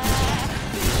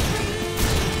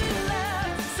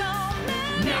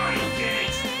 Now you get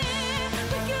it!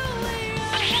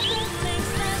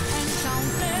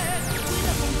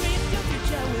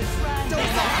 Don't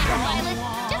stop! Violet,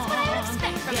 just what I would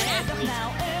expect from an athlete.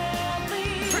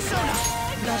 Persona!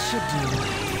 That should do.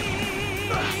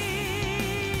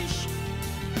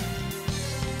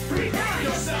 Prepare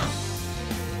yourself!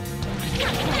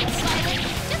 Thanks, Violet.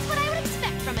 Just what I would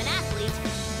expect from an athlete.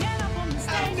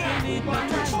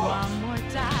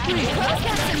 Crow's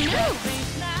got some moves.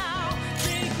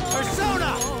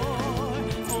 Persona!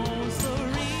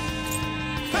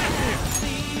 Back here!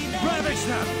 Ravage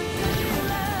them!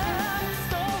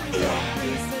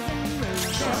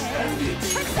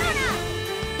 Persona!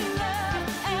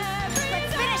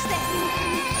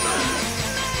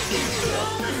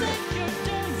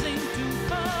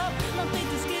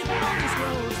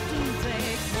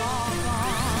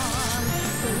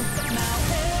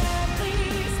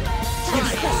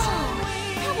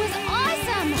 That was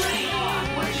awesome!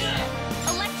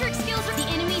 Electric skills are the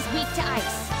enemy's weak to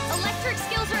ice. Electric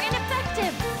skills are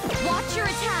ineffective. Watch your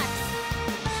attacks.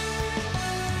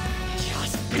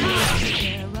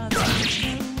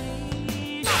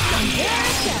 There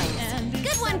it goes.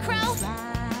 Good one, Crow.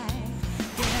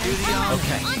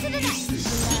 Okay. On to the next.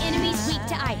 The enemy's weak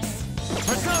to ice.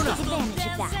 Persona! Take advantage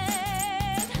of that.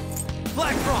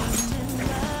 Black Frost!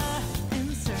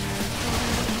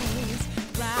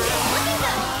 Look at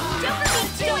them! Don't forget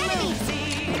 2 enemies!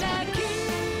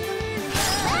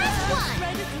 Last one!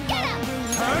 Get him!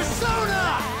 Persona!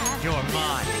 You're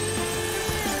mine.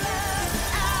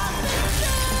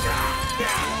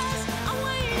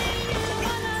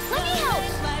 Let me help!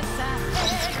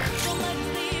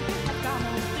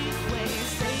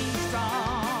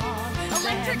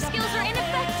 Electric skills are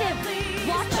ineffective!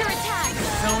 Watch your attacks!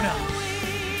 Persona!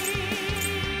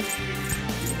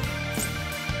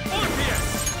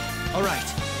 All right.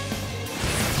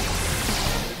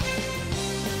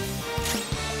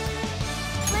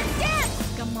 Let's dance!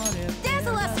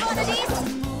 Dazzle us, oddities!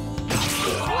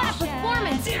 Flat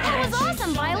performance! That was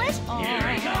awesome, Violet! Here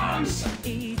he comes!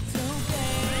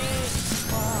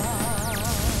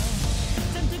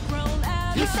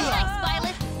 Nice,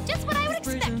 Violet! Just what I would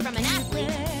expect from an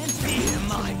athlete! Feel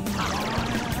my power.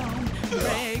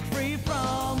 Break free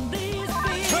from these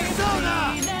Persona!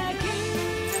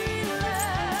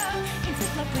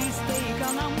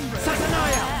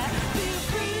 Sasanaya!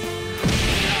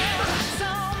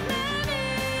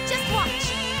 Just watch!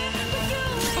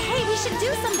 Hey, we should do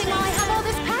something while I have all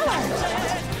this power!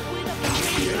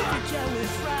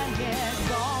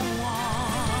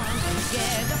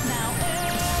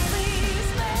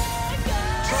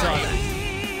 Saw that.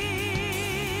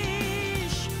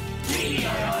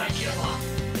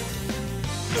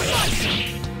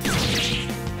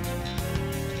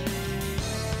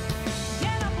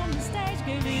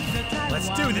 Let's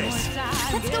do this!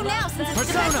 Let's go now since its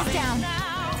Persona! defense is down!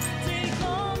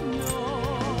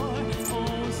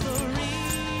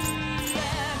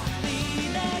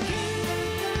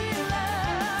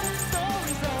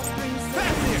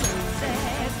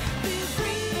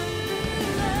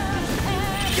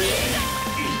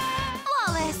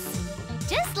 Flawless!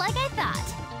 Just like I thought.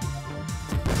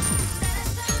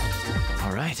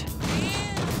 All right.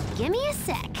 Give me a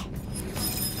sec.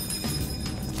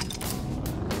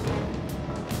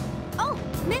 Oh,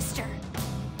 mister.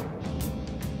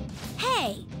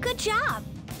 Hey, good job.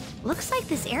 Looks like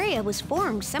this area was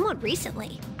formed somewhat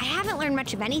recently. I haven't learned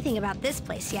much of anything about this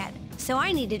place yet, so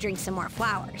I need to drink some more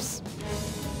flowers.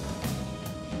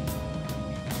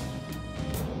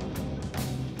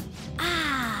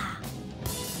 Ah.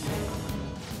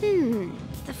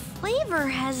 The flavor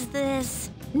has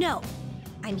this... No,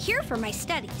 I'm here for my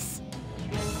studies.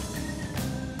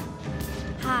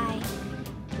 Hi.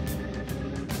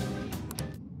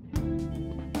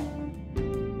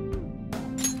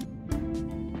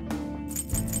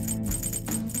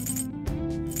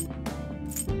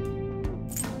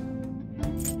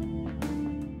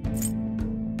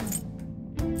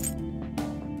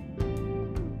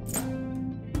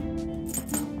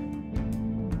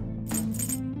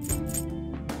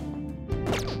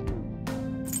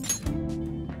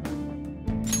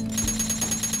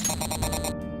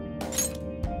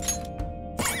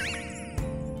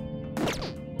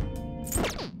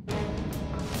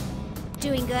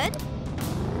 Doing good?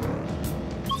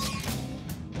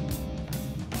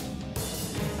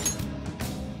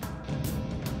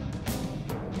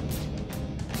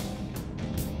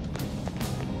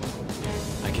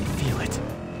 I can feel it.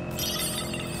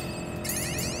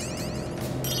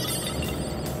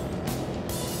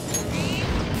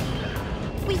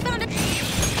 We found it.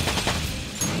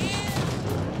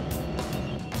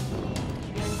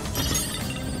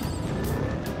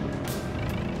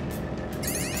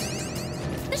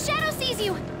 The shadow sees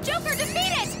you! Joker,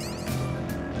 defeat it!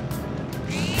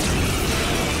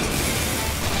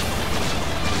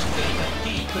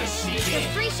 There's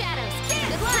 3 shadows.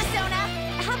 Good luck, Persona.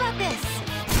 How about this?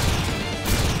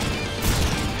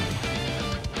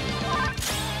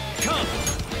 Come!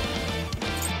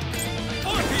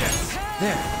 Orpheus!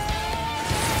 There.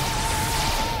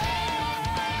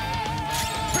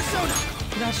 Persona!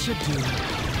 That should do.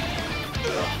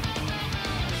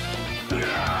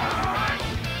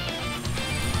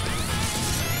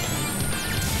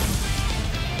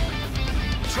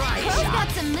 Crow's got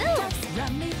some moves.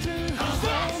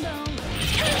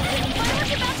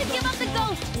 Violet's about to give up the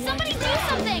ghost. Somebody do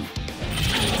something.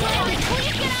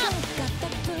 Please get up!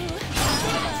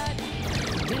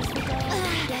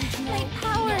 My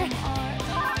power!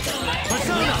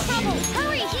 Persona! Trouble!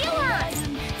 Hurry, heal her!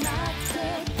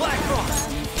 Black Frost!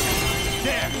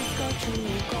 There!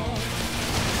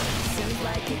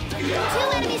 2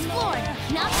 enemies floored!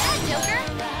 Not bad, Joker!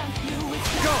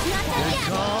 Go! Not done yet!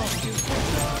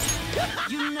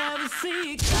 You never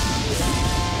see it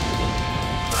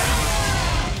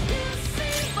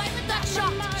Violet got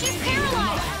shocked! She's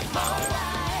paralyzed!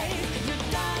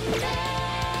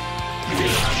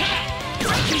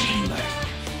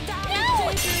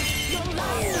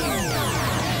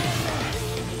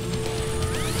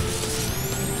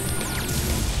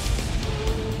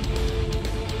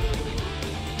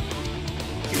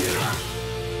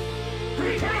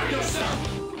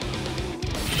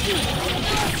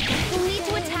 We'll need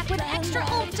to attack with extra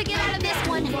oomph to get out of this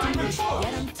one.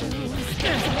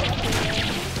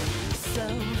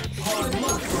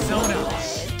 Persona!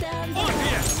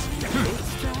 Orpheus!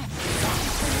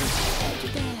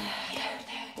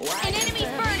 An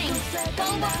enemy's burning!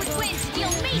 Follow up with winds to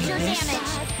deal major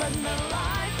damage!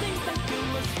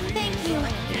 Thank you.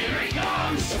 Here he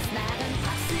comes!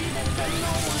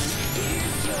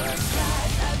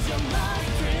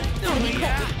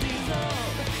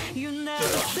 You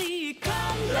never see it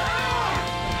come down.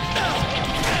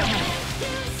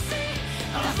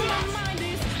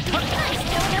 Nice,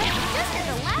 Joker! Just at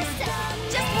the last second.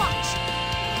 Just watch!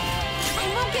 I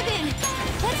won't give in!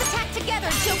 Let's attack together,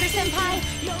 Joker-senpai!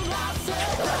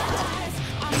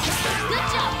 Good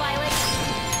job, Violet!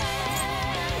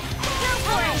 Go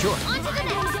for it! Sure. On to the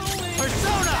next!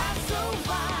 Persona!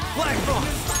 Black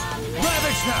Frost!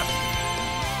 Ravage them!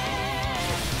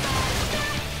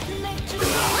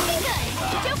 Looking good!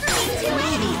 Joker beat 2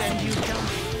 enemies!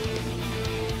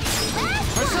 Last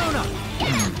Persona! one!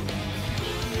 Get him!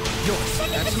 Yours.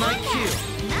 That's my cue.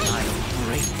 Nice! I'll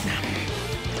break them.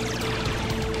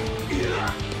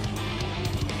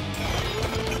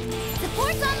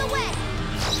 Support's on the way!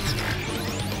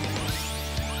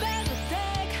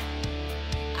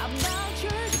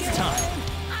 It's time.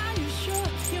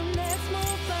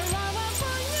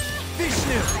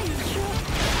 Vishnu!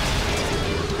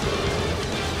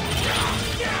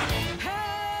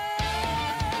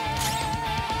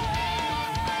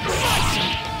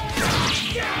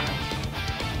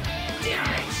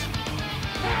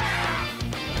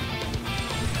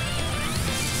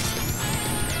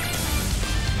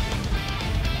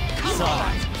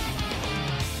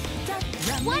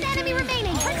 One enemy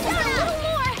remaining! Persona! A little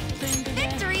more!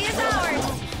 Victory is ours!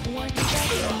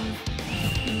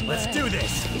 Let's do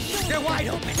this! They're wide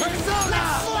open! Persona!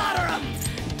 Let's slaughter them!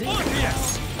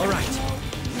 Orpheus! All right.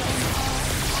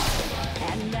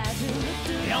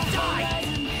 They'll die!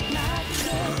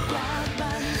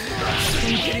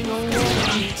 I'm getting a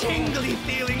warm, tingly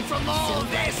feeling from all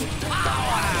this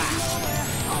power!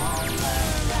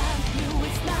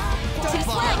 Two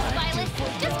slides, Violet!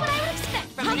 Just what I would expect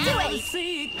from an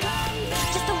athlete!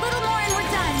 Just a little more and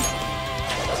we're done!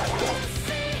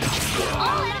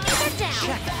 All enemies are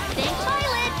down! Thanks,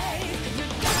 Violet!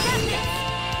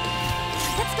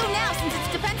 Let's go now since its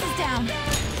defense is down!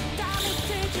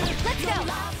 Let's go!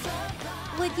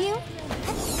 Would you?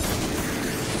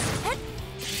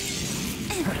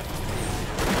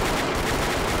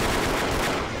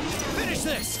 Finish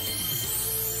this!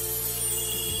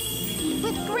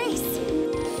 With grace!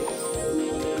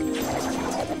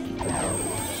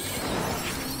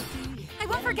 I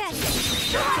won't forget!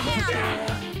 Show our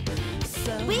hand!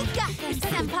 We got this,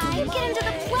 Senpai! You get into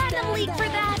the Platinum League for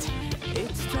that!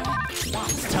 It's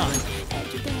time.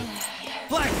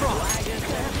 Black Frost!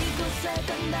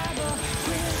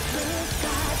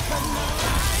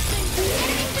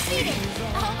 Enemies defeated!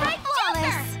 All right,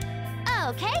 Joker!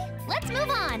 Okay, let's move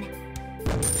on!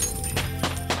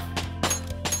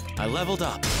 I leveled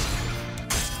up.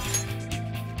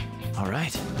 All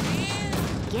right.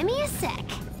 Give me a sec.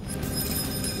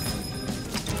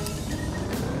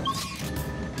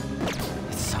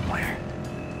 It's somewhere.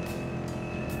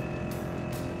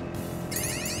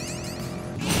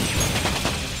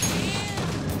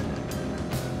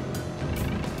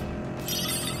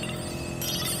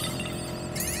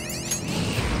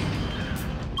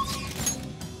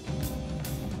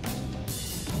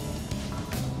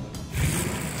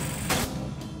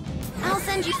 I'll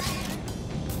send you...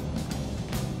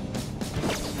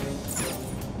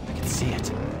 I can see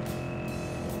it.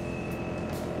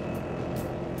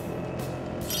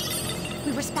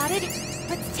 We were spotted.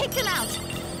 Let's take them out.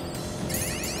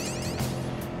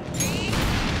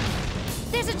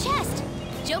 There's a chest.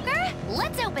 Joker,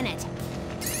 let's open it.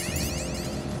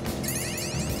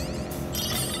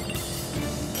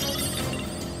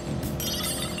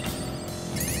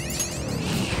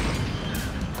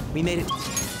 We made it.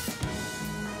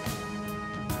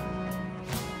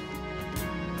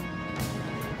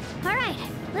 All right,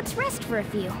 let's rest for a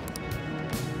few.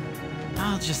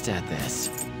 I'll just add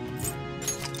this.